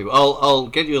bit better, too. I'll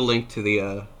get you a link to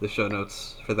the show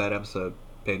notes for that episode,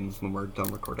 Peyton, when we're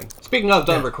done recording. Speaking of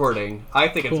done recording, I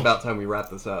think it's about time we wrap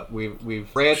this up. We've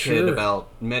ranted about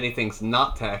many things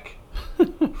not tech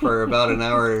for about an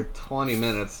hour 20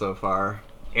 minutes so far.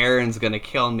 Aaron's gonna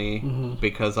kill me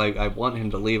because I want him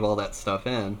to leave all that stuff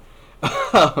in.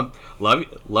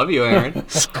 Love you, Aaron.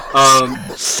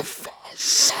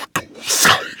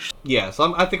 Yeah,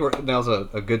 so I think now's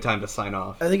a good time to sign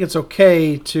off. I think it's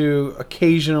okay to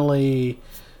occasionally,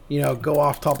 go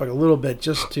off topic a little bit,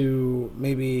 just to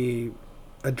maybe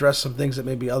address some things that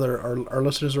maybe our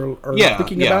listeners are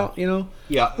thinking about.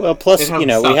 Yeah. Well, plus we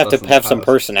have to have some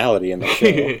personality in the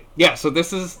show. Yeah. So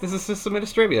this is System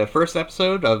Administrivia, first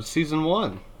episode of season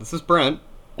 1. This is Brent.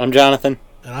 I'm Jonathan.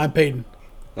 And I'm Peyton.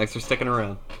 Thanks for sticking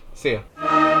around. See ya.